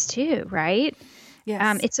artist too, right?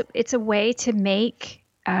 Yes. It's a way to make,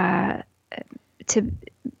 to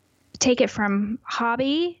take it from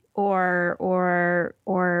hobby or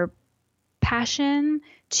passion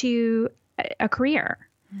to a career.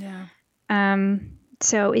 Yeah.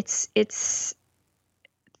 So it's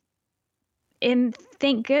and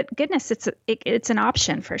thank goodness it's an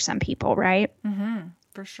option for some people, right? Mm-hmm,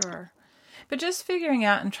 for sure. But just figuring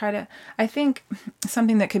out and I think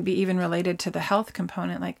something that could be even related to the health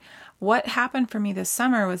component, like what happened for me this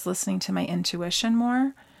summer was listening to my intuition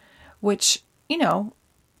more, which,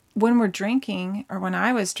 when we're drinking or when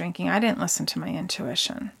I was drinking, I didn't listen to my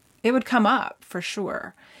intuition. It would come up for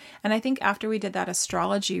sure. And I think after we did that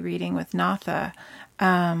astrology reading with Natha,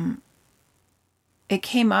 it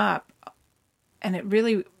came up and it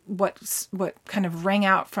really, what kind of rang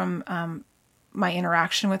out from my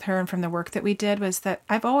interaction with her and from the work that we did was that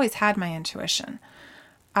I've always had my intuition.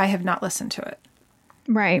 I have not listened to it.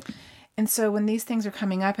 Right. And so when these things are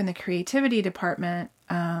coming up in the creativity department,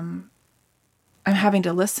 I'm having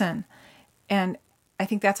to listen. And I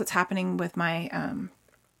think that's what's happening with my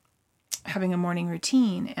having a morning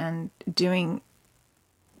routine and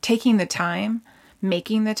taking the time,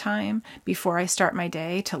 making the time before I start my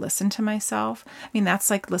day to listen to myself. I mean,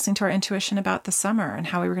 that's like listening to our intuition about the summer and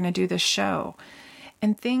how we were going to do this show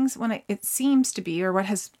and things it seems to be, or what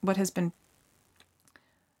has been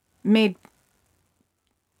made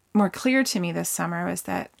more clear to me this summer was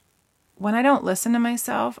that when I don't listen to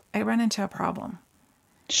myself, I run into a problem.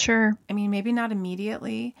 Sure. I mean, maybe not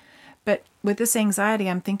immediately, but with this anxiety,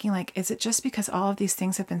 I'm thinking like, is it just because all of these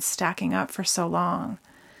things have been stacking up for so long?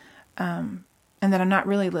 And that I'm not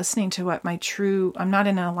really listening to what I'm not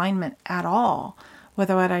in alignment at all with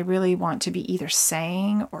what I really want to be either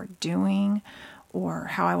saying or doing or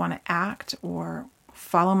how I want to act or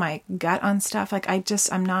follow my gut on stuff. Like I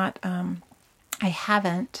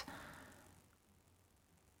haven't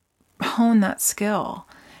honed that skill.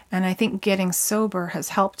 And I think getting sober has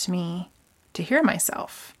helped me to hear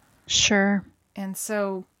myself. Sure. And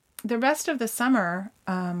so the rest of the summer,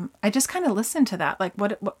 I just kind of listened to that. Like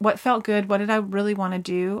what felt good? What did I really want to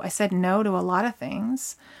do? I said no to a lot of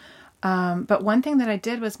things. But one thing that I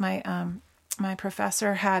did was my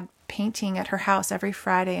professor had painting at her house every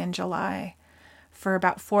Friday in July for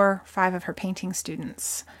about 4 or 5 of her painting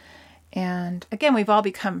students. And again, we've all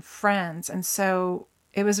become friends. And so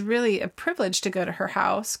it was really a privilege to go to her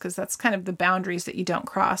house because that's kind of the boundaries that you don't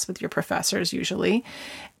cross with your professors usually.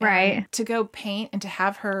 Right. And to go paint and to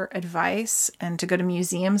have her advice and to go to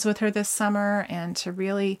museums with her this summer and to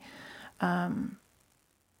really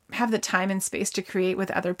have the time and space to create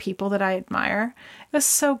with other people that I admire. It was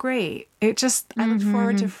so great. I looked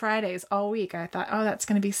forward to Fridays all week. I thought, oh, that's just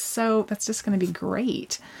going to be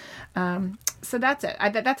great. So that's it.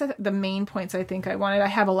 That's the main points I think I wanted. I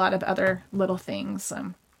have a lot of other little things.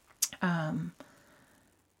 But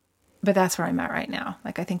that's where I'm at right now.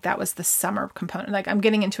 Like, I think that was the summer component. Like, I'm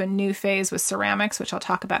getting into a new phase with ceramics, which I'll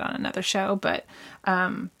talk about on another show. But,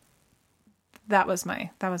 that was my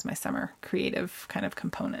summer creative kind of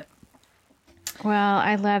component. Well,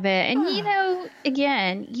 I love it. And,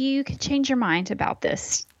 again, you could change your mind about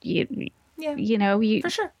this. Yeah, you for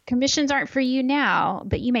sure. commissions aren't for you now,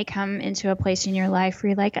 but you may come into a place in your life where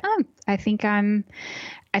you're like, I think I'm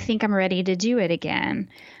ready to do it again.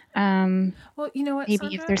 Well, you know what,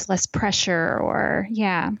 Maybe if Sondra? there's less pressure or,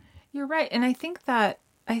 yeah. You're right. And I think that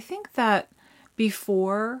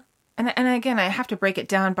before, and again, I have to break it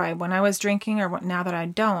down by when I was drinking or now that I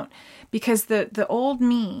don't, because the old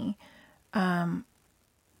me,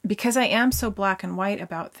 because I am so black and white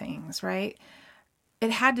about things, right? It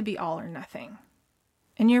had to be all or nothing.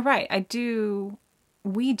 And you're right. People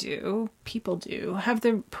do have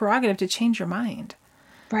the prerogative to change your mind.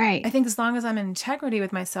 Right. I think as long as I'm in integrity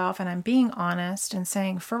with myself and I'm being honest and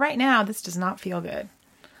saying, for right now, this does not feel good.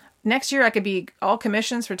 Next year, I could be all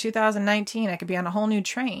commissions for 2019. I could be on a whole new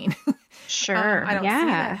train. Sure. I don't see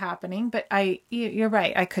that happening, but you're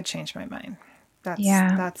right. I could change my mind.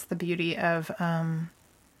 That's the beauty of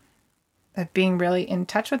being really in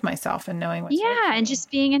touch with myself and knowing what's right for and me. just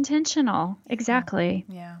being intentional. Exactly.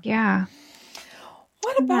 Yeah.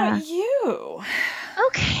 What about you?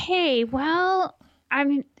 Okay. Well,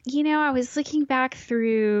 I was looking back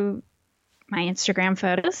through my Instagram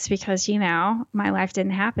photos because, my life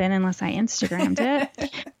didn't happen unless I Instagrammed it.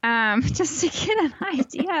 Just to get an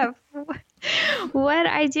idea of what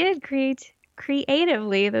I did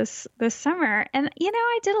creatively this summer. And,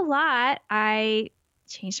 I did a lot. I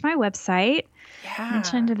changed my website. Yeah.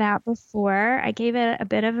 Mentioned that before. I gave it a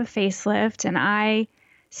bit of a facelift, and I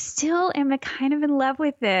still am kind of in love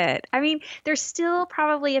with it. I mean, there's still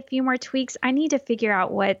probably a few more tweaks. I need to figure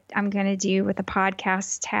out what I'm going to do with the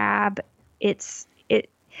podcast tab.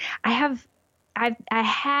 I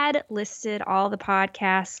had listed all the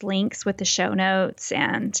podcast links with the show notes,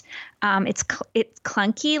 and it's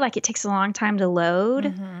clunky. Like, it takes a long time to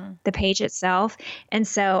load the page itself. And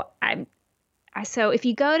so so if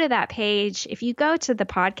you go to that page, if you go to the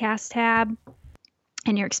podcast tab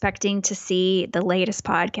and you're expecting to see the latest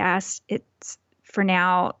podcast,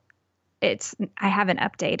 I haven't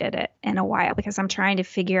updated it in a while because I'm trying to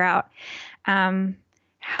figure out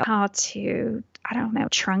how to, I don't know,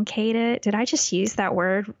 truncate it. Did I just use that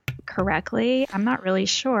word correctly? I'm not really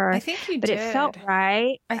sure. I think you did. But it felt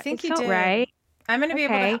right. I think it you felt did. Right.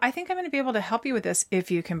 I think I'm going to be able to help you with this if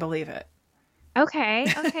you can believe it. Okay.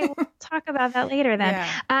 We'll talk about that later then.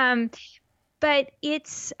 Yeah. But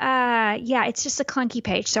it's just a clunky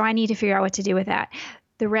page, so I need to figure out what to do with that.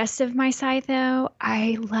 The rest of my site, though,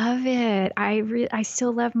 I love it. I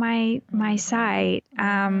still love my site.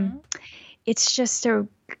 It's just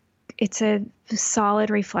it's a solid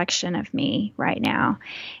reflection of me right now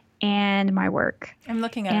and my work. I'm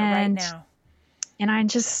looking at it right now. And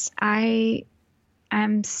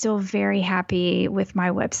I'm still very happy with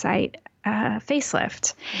my website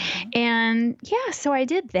facelift. And so I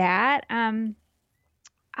did that.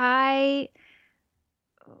 My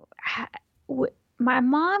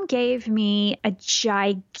mom gave me a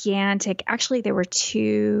gigantic, actually there were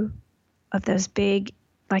two of those big,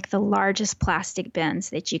 like the largest plastic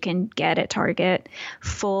bins that you can get at Target,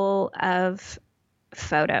 full of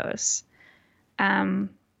photos,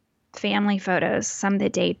 family photos, some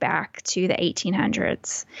that date back to the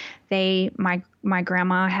 1800s. My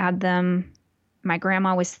grandma had them. My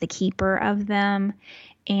grandma was the keeper of them,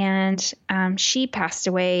 and she passed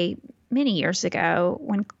away many years ago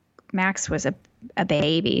when Max was a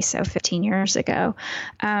baby, so 15 years ago.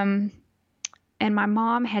 And my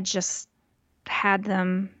mom had just had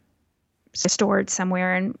them stored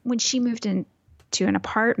somewhere, and when she moved into an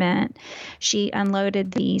apartment, she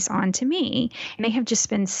unloaded these onto me, and they have just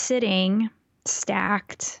been sitting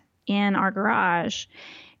stacked in our garage.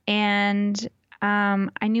 And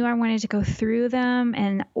I knew I wanted to go through them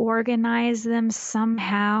and organize them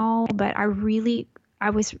somehow, but I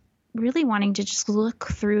was really wanting to just look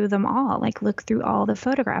through them all, like look through all the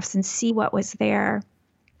photographs and see what was there,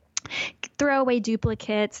 throw away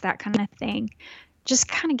duplicates, that kind of thing. Just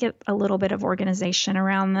kind of get a little bit of organization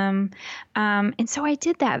around them. And so I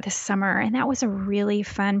did that this summer, and that was a really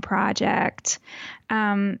fun project.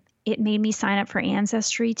 It made me sign up for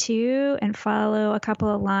Ancestry too and follow a couple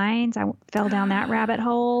of lines. I fell down that rabbit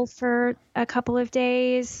hole for a couple of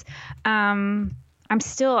days. I'm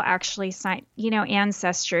still actually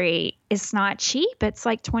Ancestry is not cheap. It's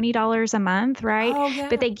like $20 a month, right? Oh, yeah.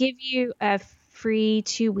 But they give you a free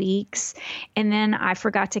 2 weeks, and then I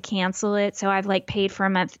forgot to cancel it, so I've paid for a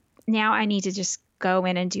month. Now I need to just go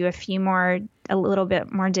in and do a little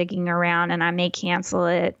bit more digging around, and I may cancel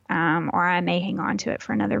it, or I may hang on to it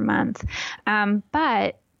for another month.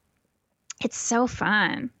 But it's so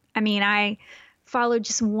fun. I mean, I followed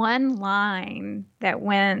just one line that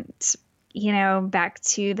went, back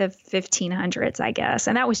to the 1500s, I guess.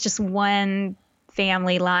 And that was just one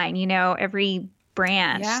family line, every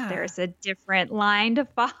branch, Yeah. there's a different line to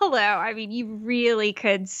follow. I mean, you really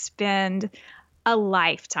could spend a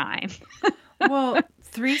lifetime. Well,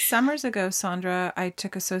 3 summers ago, Sondra, I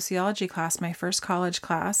took a sociology class, my first college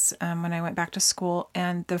class, when I went back to school,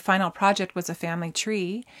 and the final project was a family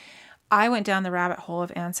tree. I went down the rabbit hole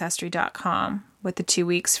of Ancestry.com with the 2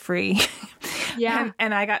 weeks free. Yeah.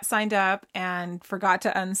 and I got signed up and forgot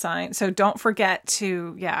to unsign. So don't forget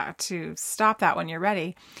to stop that when you're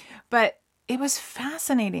ready. But it was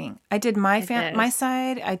fascinating. I did my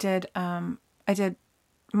side. I did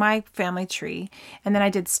my family tree, and then I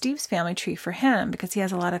did Steve's family tree for him because he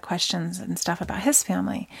has a lot of questions and stuff about his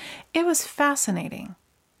family. It was fascinating.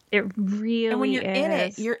 It really is. And when you're in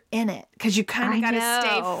it, you're in it because you kind of got to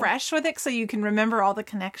stay fresh with it so you can remember all the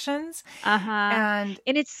connections. And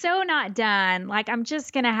it's so not done. Like, I'm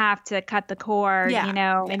just going to have to cut the cord,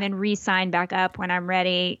 and then re-sign back up when I'm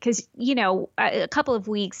ready. Because, a couple of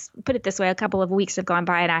weeks, put it this way, a couple of weeks have gone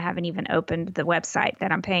by and I haven't even opened the website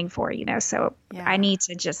that I'm paying for, so I need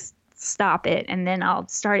to just stop it, and then I'll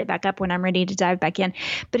start it back up when I'm ready to dive back in.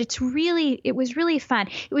 But it was really fun.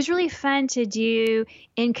 It was really fun to do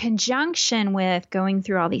in conjunction with going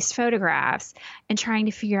through all these photographs and trying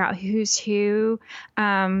to figure out who's who.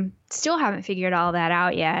 Still haven't figured all that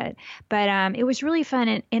out yet, but it was really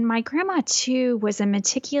fun. And my grandma too was a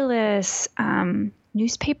meticulous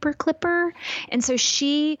newspaper clipper, and so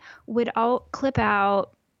she would all clip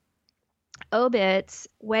out obits,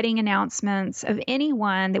 wedding announcements of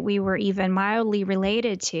anyone that we were even mildly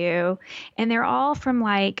related to. And they're all from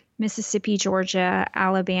like Mississippi, Georgia,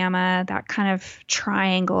 Alabama, that kind of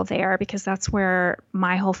triangle there, because that's where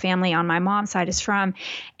my whole family on my mom's side is from.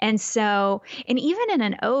 And so, and even in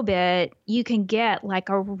an obit, you can get like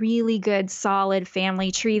a really good solid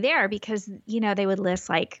family tree there because, they would list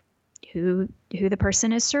like who the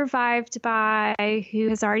person is survived by, who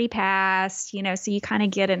has already passed, so you kind of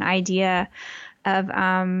get an idea of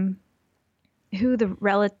who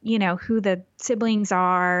the siblings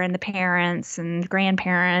are and the parents and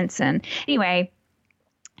grandparents. And anyway,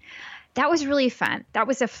 that was really fun. That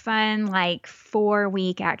was a fun,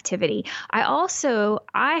 4-week activity.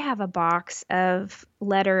 I have a box of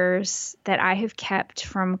letters that I have kept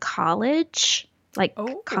from college.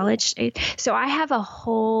 College days. So I have a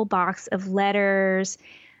whole box of letters,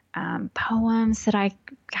 poems that I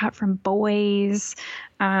got from boys,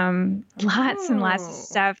 lots and lots of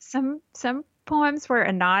stuff. Some poems were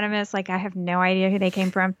anonymous. I have no idea who they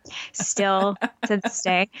came from still to this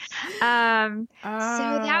day. So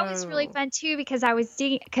that was really fun too, because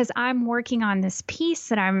because I'm working on this piece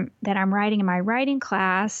that I'm writing in my writing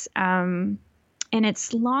class. And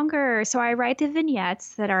it's longer. So I write the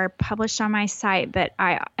vignettes that are published on my site, but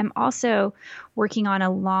I am also working on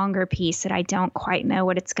a longer piece that I don't quite know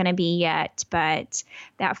what it's going to be yet. But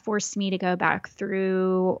that forced me to go back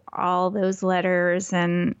through all those letters.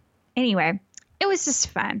 And anyway, it was just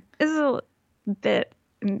fun. It was a bit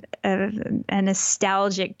of a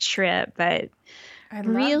nostalgic trip, but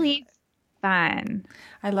really fun.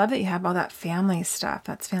 I love that you have all that family stuff.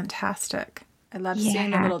 That's fantastic. I love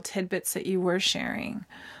seeing the little tidbits that you were sharing,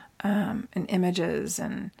 and images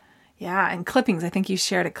and clippings. I think you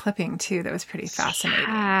shared a clipping too that was pretty fascinating.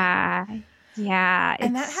 Yeah.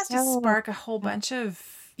 And that has to spark a whole bunch of,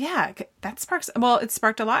 it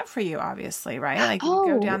sparked a lot for you, obviously, right? You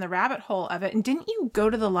go down the rabbit hole of it. And didn't you go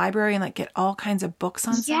to the library and get all kinds of books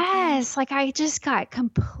on something? Yes. I just got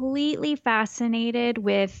completely fascinated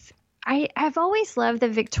with, I've always loved the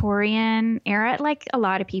Victorian era, like a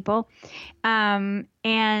lot of people. And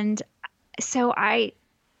so I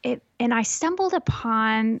stumbled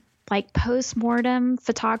upon postmortem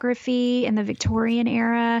photography in the Victorian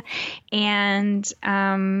era and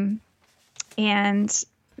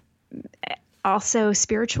also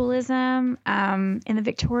spiritualism, in the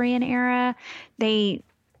Victorian era.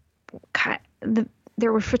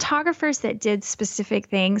 There were photographers that did specific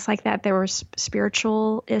things like that. There were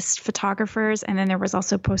spiritualist photographers, and then there was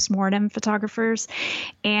also postmortem photographers.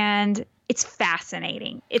 And it's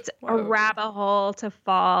fascinating. It's a rabbit hole to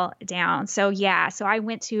fall down. So I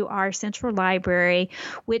went to our central library,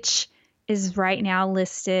 which is right now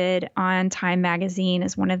listed on Time Magazine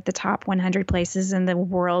as one of the top 100 places in the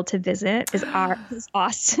world to visit, is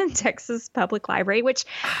Austin, Texas Public Library, which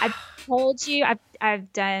I've told you,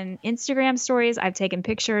 I've done Instagram stories, I've taken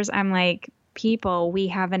pictures. I'm like, people, we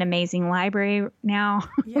have an amazing library now.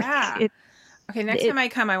 Yeah. Okay, next time I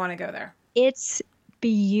come, I want to go there. It's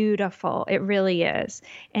beautiful. It really is.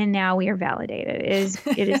 And now we are validated.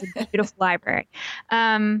 It is a beautiful library.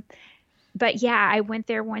 But I went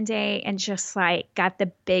there one day and just got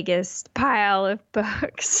the biggest pile of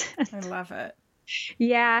books. I love it.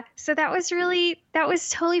 Yeah. So that was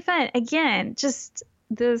totally fun. Again, just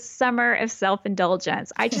the summer of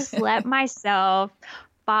self-indulgence. I just let myself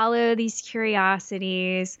follow these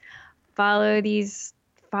curiosities, follow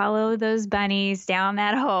those bunnies down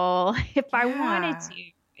that hole if I wanted Yeah. to.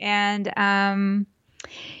 And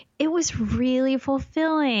it was really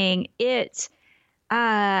fulfilling.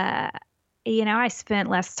 Uh, I spent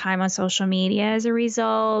less time on social media as a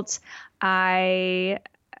result. I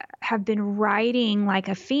have been writing like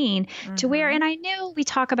a fiend to where, and I know we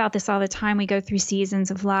talk about this all the time, we go through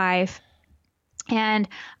seasons of life. And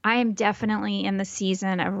I am definitely in the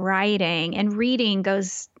season of writing, and reading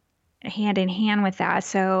goes hand in hand with that.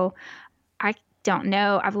 So I don't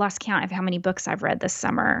know. I've lost count of how many books I've read this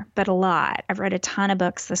summer, but a lot. I've read a ton of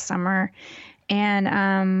books this summer. And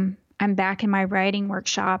I'm back in my writing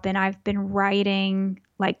workshop, and I've been writing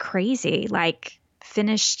like crazy. I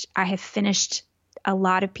have finished a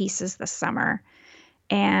lot of pieces this summer,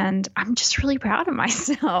 and I'm just really proud of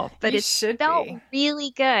myself. But it felt really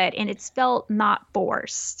good, and it's felt not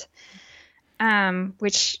forced,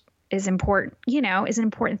 which is important. Is an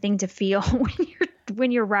important thing to feel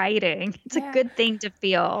when you're writing. It's a good thing to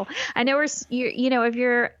feel. I know if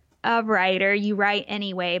you're a writer, you write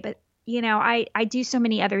anyway, but I do so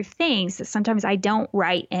many other things that sometimes I don't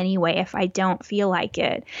write anyway if I don't feel like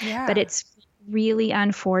it. Yeah. But it's really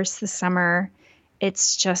unforced this summer.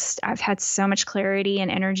 It's just, I've had so much clarity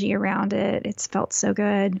and energy around it. It's felt so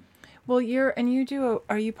good. Well,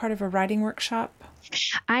 are you part of a writing workshop?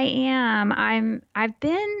 I am. I've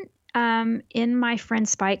been in my friend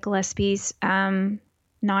Spike Gillespie's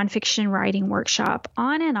nonfiction writing workshop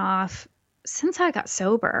on and off since I got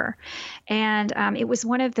sober. And it was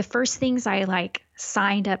one of the first things I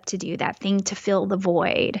signed up to do, that thing to fill the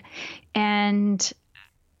void. And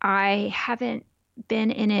I haven't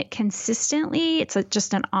been in it consistently. It's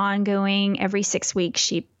just an ongoing, every 6 weeks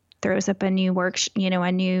she throws up a new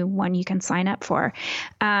a new one you can sign up for.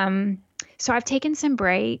 So I've taken some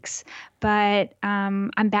breaks, but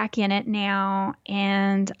I'm back in it now,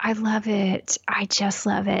 and I love it. I just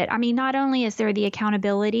love it. I mean, not only is there the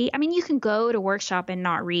accountability, I mean, you can go to workshop and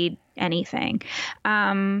not read anything,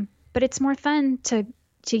 but it's more fun to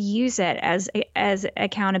use it as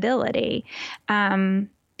accountability,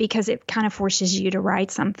 because it kind of forces you to write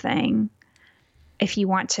something if you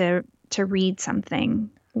want to read something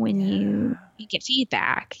when you get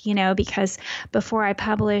feedback, because before I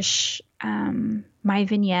publish my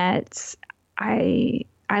vignettes, I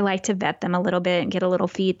like to vet them a little bit and get a little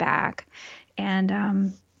feedback.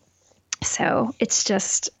 And so it's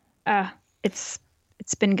just, it's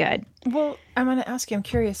been good. Well, I'm going to ask you, I'm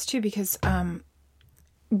curious too, because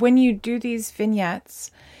when you do these vignettes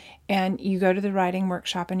and you go to the writing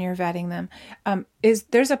workshop and you're vetting them,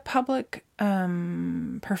 there's a public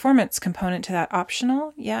performance component to that,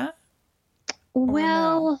 optional? Yeah.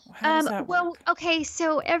 Well, no? How does that work? Okay.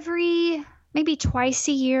 So maybe twice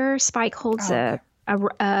a year, Spike holds a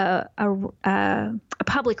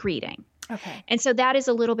public reading. Okay. And so that is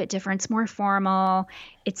a little bit different. It's more formal.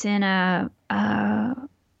 It's in a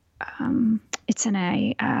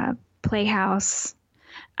playhouse,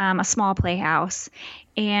 a small playhouse,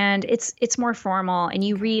 and it's more formal. And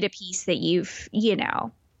you read a piece that you've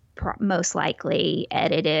most likely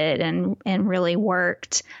edited and really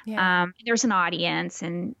worked. Yeah. There's an audience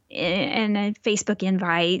and a Facebook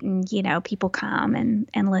invite, and people come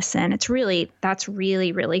and listen. That's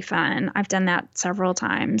really, really fun. I've done that several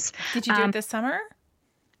times. Did you do it this summer?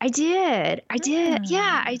 I did.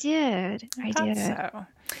 Yeah, I did. I did. So.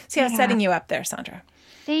 See, I was setting you up there, Sondra.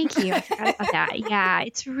 Thank you. I forgot about that. Yeah,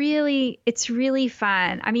 it's really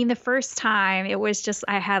fun. I mean, the first time it was just,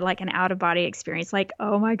 I had like an out of body experience. Like,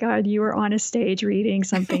 oh my God, you were on a stage reading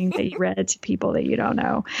something that you read to people that you don't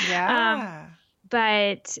know. Yeah.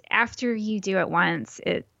 But after you do it once,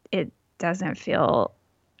 it doesn't feel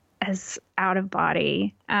as out of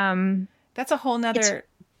body. That's a whole nother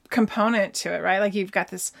component to it, right? Like you've got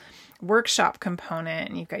this workshop component,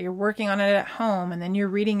 and you're working on it at home, and then you're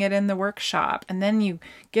reading it in the workshop, and then you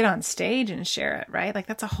get on stage and share it, right? Like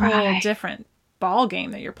that's a whole different ball game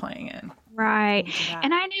that you're playing in. Right.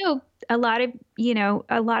 And I know a lot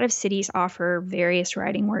of cities offer various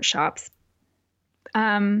writing workshops.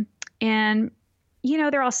 And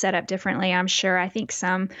they're all set up differently, I'm sure. I think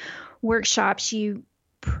some workshops you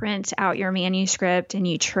print out your manuscript and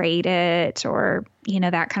you trade it, or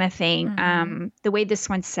that kind of thing. Mm-hmm. The way this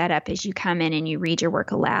one's set up is you come in and you read your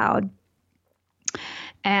work aloud,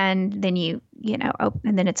 and then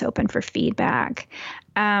and then it's open for feedback.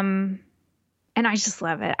 And I just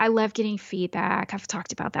love it. I love getting feedback. I've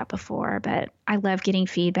talked about that before, but I love getting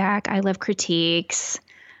feedback. I love critiques.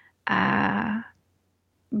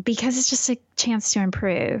 because it's just a chance to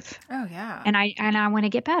improve. Oh yeah. And I want to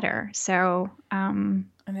get better. So, and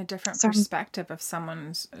a different perspective of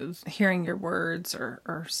someone's hearing your words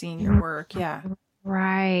or seeing your work. Yeah.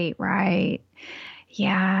 Right.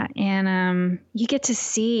 Yeah. And, you get to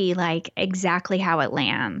see like exactly how it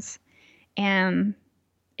lands. And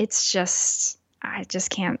it's just, I just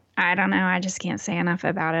can't say enough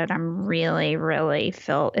about it. I'm really,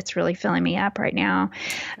 it's really filling me up right now.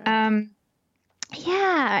 Okay.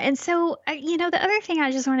 Yeah. And so, the other thing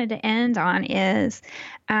I just wanted to end on is,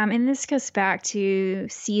 and this goes back to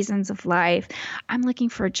seasons of life. I'm looking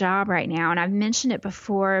for a job right now, and I've mentioned it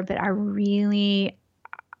before, but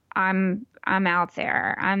I'm out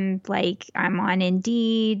there. I'm on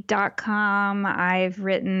Indeed.com. I've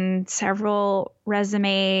written several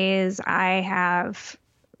resumes. I have,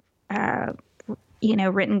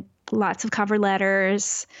 written lots of cover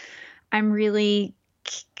letters. I'm really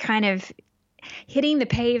kind of hitting the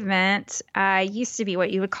pavement. Used to be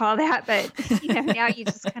what you would call that, but now you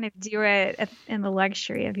just kind of do it in the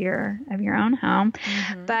luxury of your own home.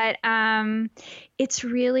 Mm-hmm. But it's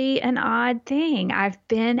really an odd thing. I've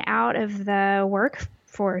been out of the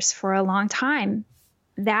workforce for a long time.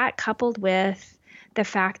 That coupled with the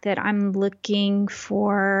fact that I'm looking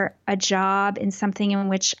for a job in something in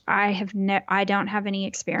which I don't have any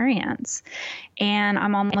experience, and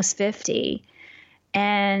I'm almost 50.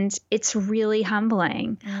 And it's really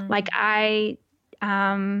humbling. Mm. Like I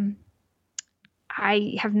have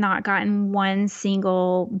not gotten one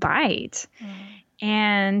single bite. Mm.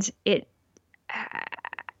 And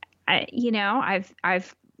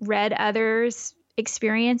I've read others'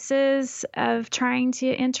 experiences of trying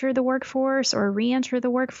to enter the workforce or re-enter the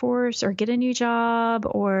workforce or get a new job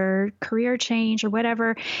or career change or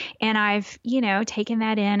whatever. And I've, taken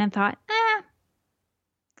that in and thought,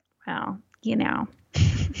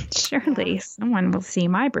 surely someone will see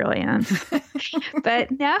my brilliance.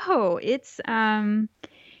 But no, it's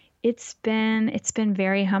been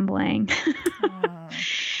very humbling.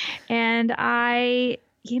 And I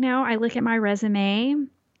look at my resume,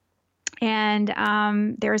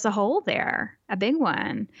 and there's a hole there, a big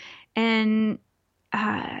one. And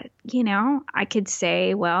I could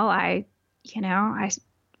say, well, I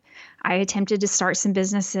attempted to start some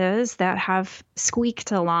businesses that have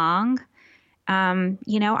squeaked along.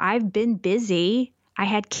 I've been busy. I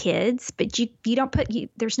had kids, but you don't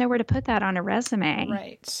there's nowhere to put that on a resume.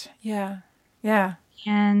 Right. Yeah. Yeah.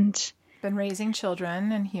 And been raising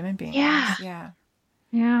children and human beings. Yeah. Yeah.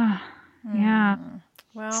 Yeah. Mm. Yeah.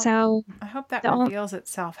 Well, so I hope that reveals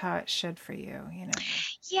itself how it should for you,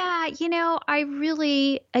 Yeah. I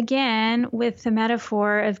really, again, with the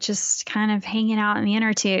metaphor of just kind of hanging out in the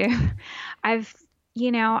inner tube, I've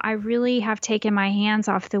really have taken my hands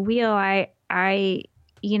off the wheel. I've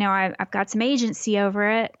got some agency over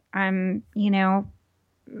it. I'm,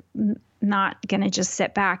 not going to just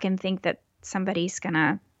sit back and think that somebody's going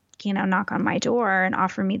to, knock on my door and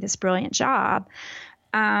offer me this brilliant job.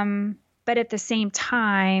 But at the same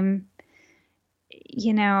time,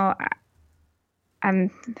 I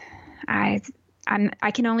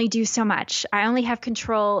can only do so much. I only have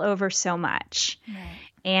control over so much. Right.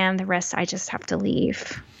 And the rest I just have to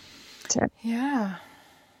leave to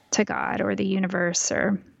God or the universe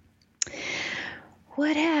or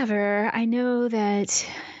whatever. I know that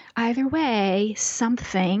either way,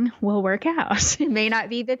 something will work out. It may not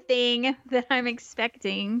be the thing that I'm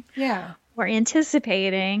expecting or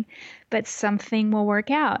anticipating, but something will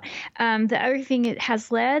work out. The other thing it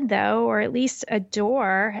has led, though, or at least a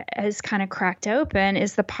door has kind of cracked open,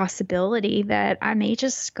 is the possibility that I may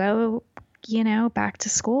just go back to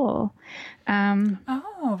school.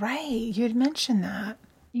 Oh, right. You had mentioned that.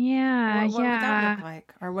 Yeah. What would that look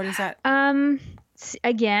like? Or what is that?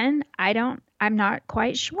 Again, I'm not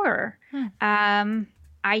quite sure. I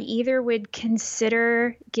either would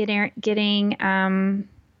consider getting an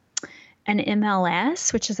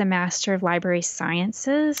MLS, which is a Master of Library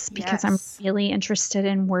Sciences, because I'm really interested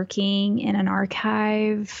in working in an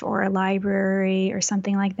archive or a library or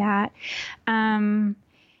something like that.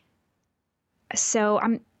 So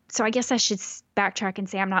I guess I should backtrack and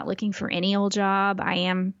say I'm not looking for any old job. I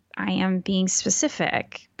am being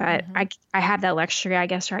specific, but I have that luxury, I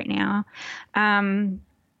guess, right now.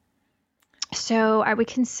 So I would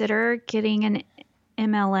consider getting an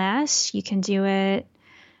MLS. You can do it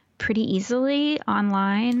pretty easily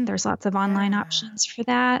online. There's lots of online options for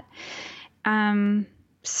that. But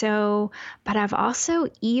I've also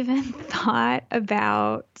even thought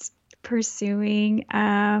about pursuing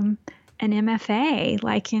an MFA,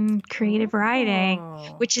 like in creative writing,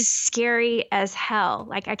 which is scary as hell.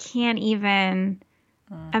 Like I can't even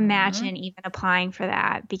imagine even applying for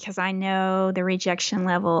that, because I know the rejection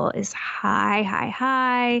level is high, high,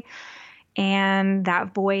 high. And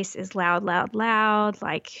that voice is loud, loud, loud.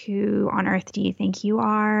 Like, who on earth do you think you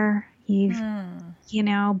are?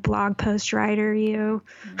 Blog post writer, you.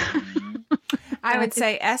 I would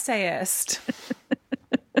say essayist.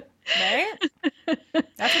 Right?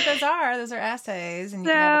 That's what those are. Those are essays. And you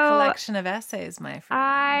can have a collection of essays, my friend.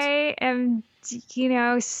 I am,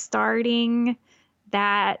 starting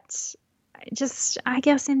that, just, I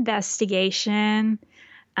guess, investigation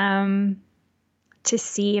to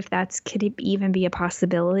see if could even be a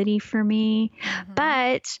possibility for me.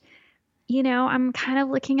 But, I'm kind of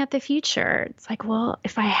looking at the future. It's like, well,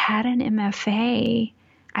 if I had an MFA,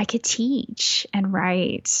 I could teach and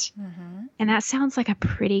write. And that sounds like a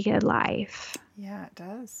pretty good life. Yeah, it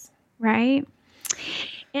does. Right?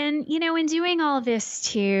 And, in doing all of this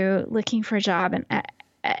too, looking for a job, and,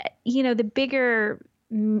 the bigger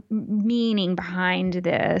meaning behind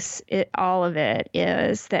this, all of it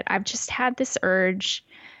is that I've just had this urge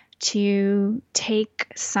to take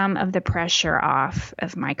some of the pressure off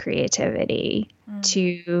of my creativity,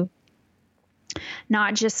 to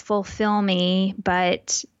not just fulfill me,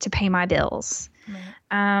 but to pay my bills.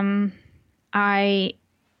 I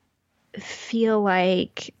feel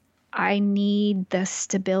like I need the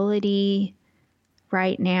stability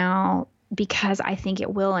right now because I think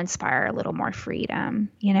it will inspire a little more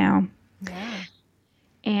freedom, Yeah.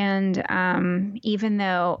 And even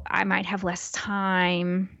though I might have less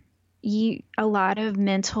time, a lot of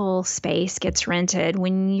mental space gets rented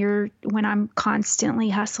when I'm constantly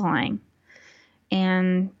hustling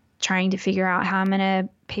and trying to figure out how I'm going to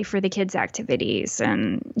pay for the kids' activities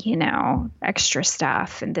and, extra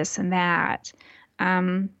stuff and this and that.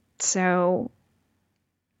 So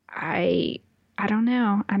I don't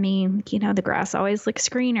know. I mean, the grass always looks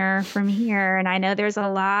greener from here. And I know there's a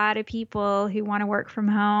lot of people who want to work from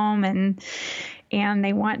home and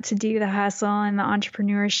they want to do the hustle and the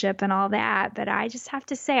entrepreneurship and all that. But I just have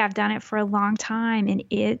to say, I've done it for a long time, and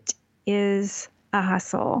it is a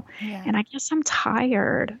hustle. Yeah. And I guess I'm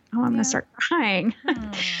tired. Oh, I'm going to start crying.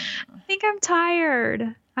 I think I'm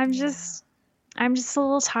tired. I'm just a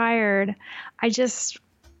little tired. I just,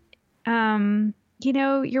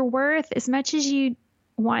 your worth, as much as you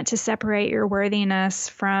want to separate your worthiness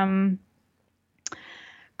from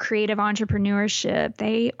creative entrepreneurship,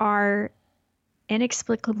 they are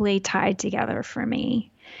inexplicably tied together for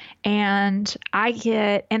me. And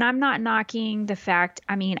I'm not knocking the fact,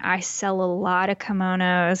 I sell a lot of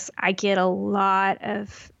kimonos. I get a lot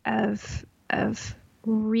of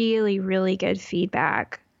really, really good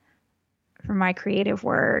feedback from my creative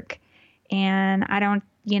work. And I don't,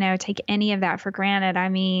 take any of that for granted.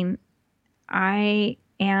 I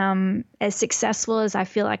am as successful as I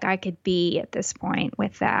feel like I could be at this point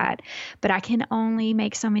with that, but I can only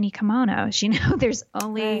make so many kimonos, there's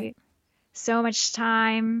only so much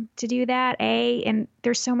time to do that. And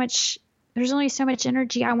there's only so much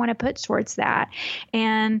energy I want to put towards that.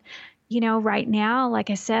 And, right now,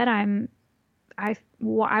 like I said, I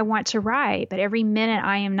want to write, but every minute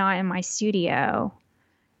I am not in my studio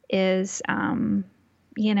is,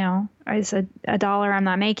 is a dollar I'm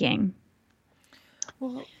not making.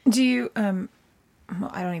 Well, do you,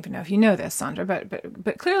 I don't even know if you know this, Sondra,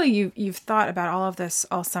 but clearly you've thought about all of this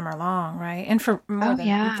all summer long, right? And for more than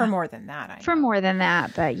that. For more than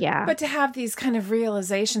that, but yeah. But to have these kind of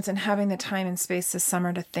realizations and having the time and space this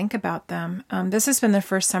summer to think about them. This has been the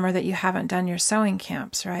first summer that you haven't done your sewing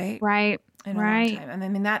camps, right? Right. In a long time.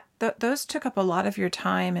 And those took up a lot of your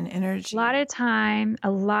time and energy. A lot of time, a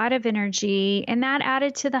lot of energy, and that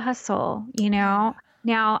added to the hustle,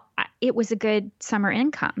 Now, it was a good summer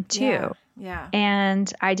income too. Yeah.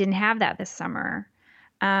 And I didn't have that this summer.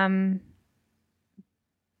 But,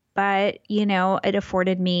 it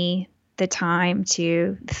afforded me the time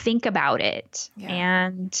to think about it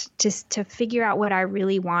and just to figure out what I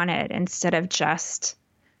really wanted instead of just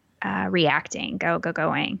reacting,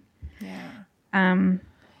 going. Yeah. And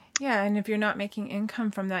if you're not making income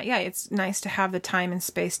from that, it's nice to have the time and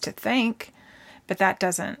space to think, but that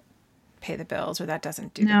doesn't pay the bills, or that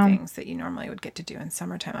doesn't do the things that you normally would get to do in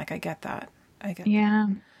summertime. Like, I get that. Yeah.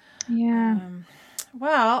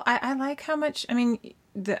 Well, I like how much,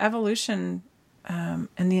 the evolution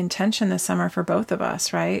and the intention this summer for both of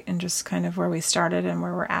us, right? And just kind of where we started and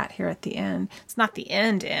where we're at here at the end. It's not the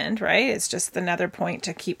end, right? It's just another point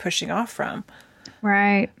to keep pushing off from.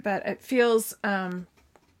 Right. But it feels,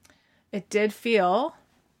 it did feel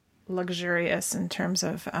luxurious in terms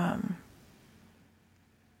of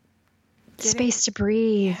space to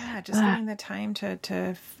breathe. Yeah, just getting the time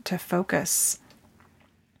to focus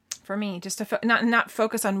for me, just to not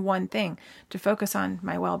focus on one thing, to focus on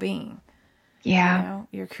my well-being. Yeah. You know,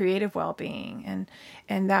 your creative well-being,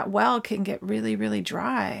 and that well can get really, really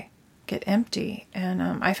dry, get empty. And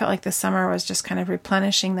I felt like the summer was just kind of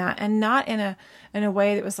replenishing that, and not in a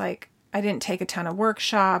way that was like, I didn't take a ton of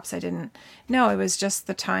workshops. No, it was just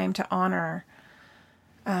the time to honor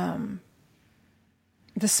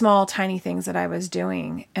the small, tiny things that I was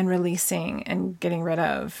doing and releasing and getting rid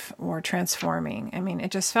of or transforming. I mean,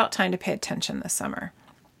 it just felt time to pay attention this summer,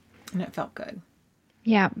 and it felt good.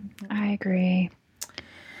 Yeah, I agree.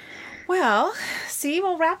 Well, see,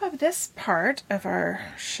 we'll wrap up this part of our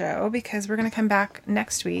show because we're going to come back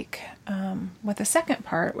next week with the second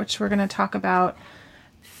part, which we're going to talk about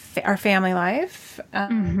our family life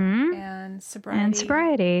and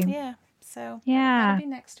sobriety. Yeah. So that'll be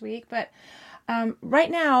next week. But right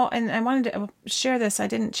now, and I wanted to share this. I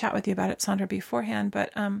didn't chat with you about it, Sondra, beforehand,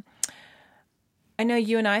 but I know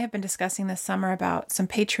you and I have been discussing this summer about some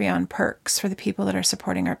Patreon perks for the people that are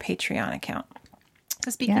supporting our Patreon account.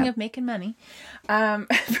 So speaking of making money, I've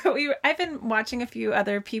been watching a few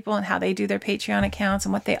other people and how they do their Patreon accounts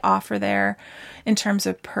and what they offer there in terms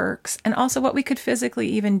of perks, and also what we could physically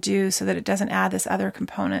even do so that it doesn't add this other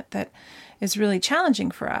component that is really challenging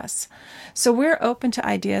for us. So we're open to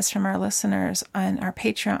ideas from our listeners and our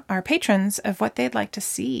patrons of what they'd like to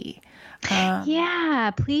see.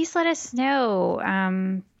 Please let us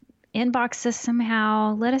know. Inbox us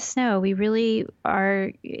somehow. Let us know. We really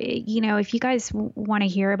are, if you guys want to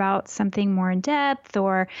hear about something more in depth,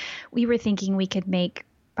 or we were thinking we could make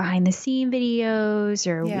behind the scene videos,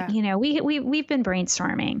 or, we've been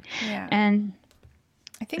brainstorming. Yeah. And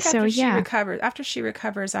I think after she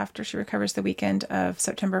recovers the weekend of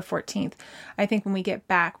September 14th, I think when we get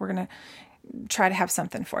back, we're going to try to have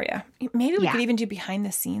something for you. Maybe we could even do behind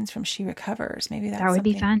the scenes from She Recovers. Maybe that would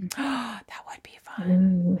be fun. That would be fun.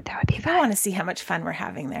 Ooh, that would be fun. I want to see how much fun we're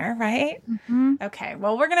having there, right? Mm-hmm. Okay.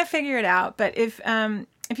 Well, we're going to figure it out. But if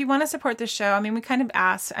you want to support the show, I mean, we kind of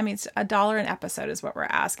ask. I mean, it's $1 an episode is what we're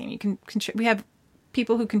asking. You can we have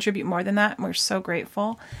people who contribute more than that, and we're so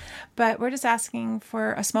grateful. But we're just asking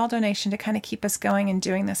for a small donation to kind of keep us going and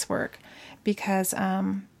doing this work, because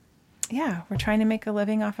we're trying to make a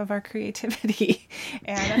living off of our creativity.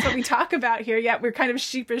 And that's what we talk about here, yet we're kind of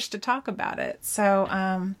sheepish to talk about it.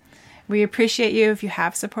 So we appreciate you if you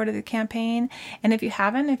have supported the campaign. And if you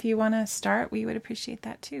haven't, if you want to start, we would appreciate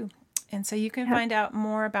that too. And so you can find out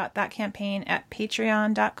more about that campaign at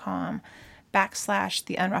patreon.com/The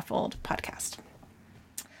Unruffled Podcast.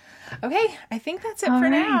 Okay, I think that's it for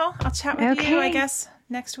now. I'll chat with you, I guess,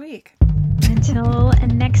 next week. Until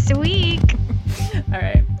next week. All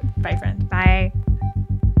right. Bye, friend. Bye.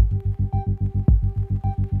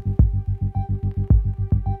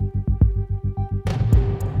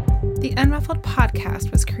 The Unruffled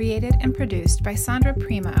Podcast was created and produced by Sondra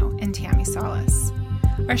Primo and Tammi Solis.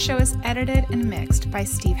 Our show is edited and mixed by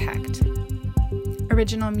Steve Hecht.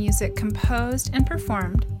 Original music composed and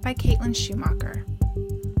performed by Caitlin Schumacher.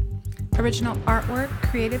 Original artwork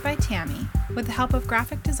created by Tammi with the help of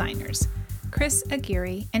graphic designers Chris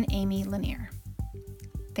Aguirre and Amy Lanier.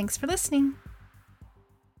 Thanks for listening.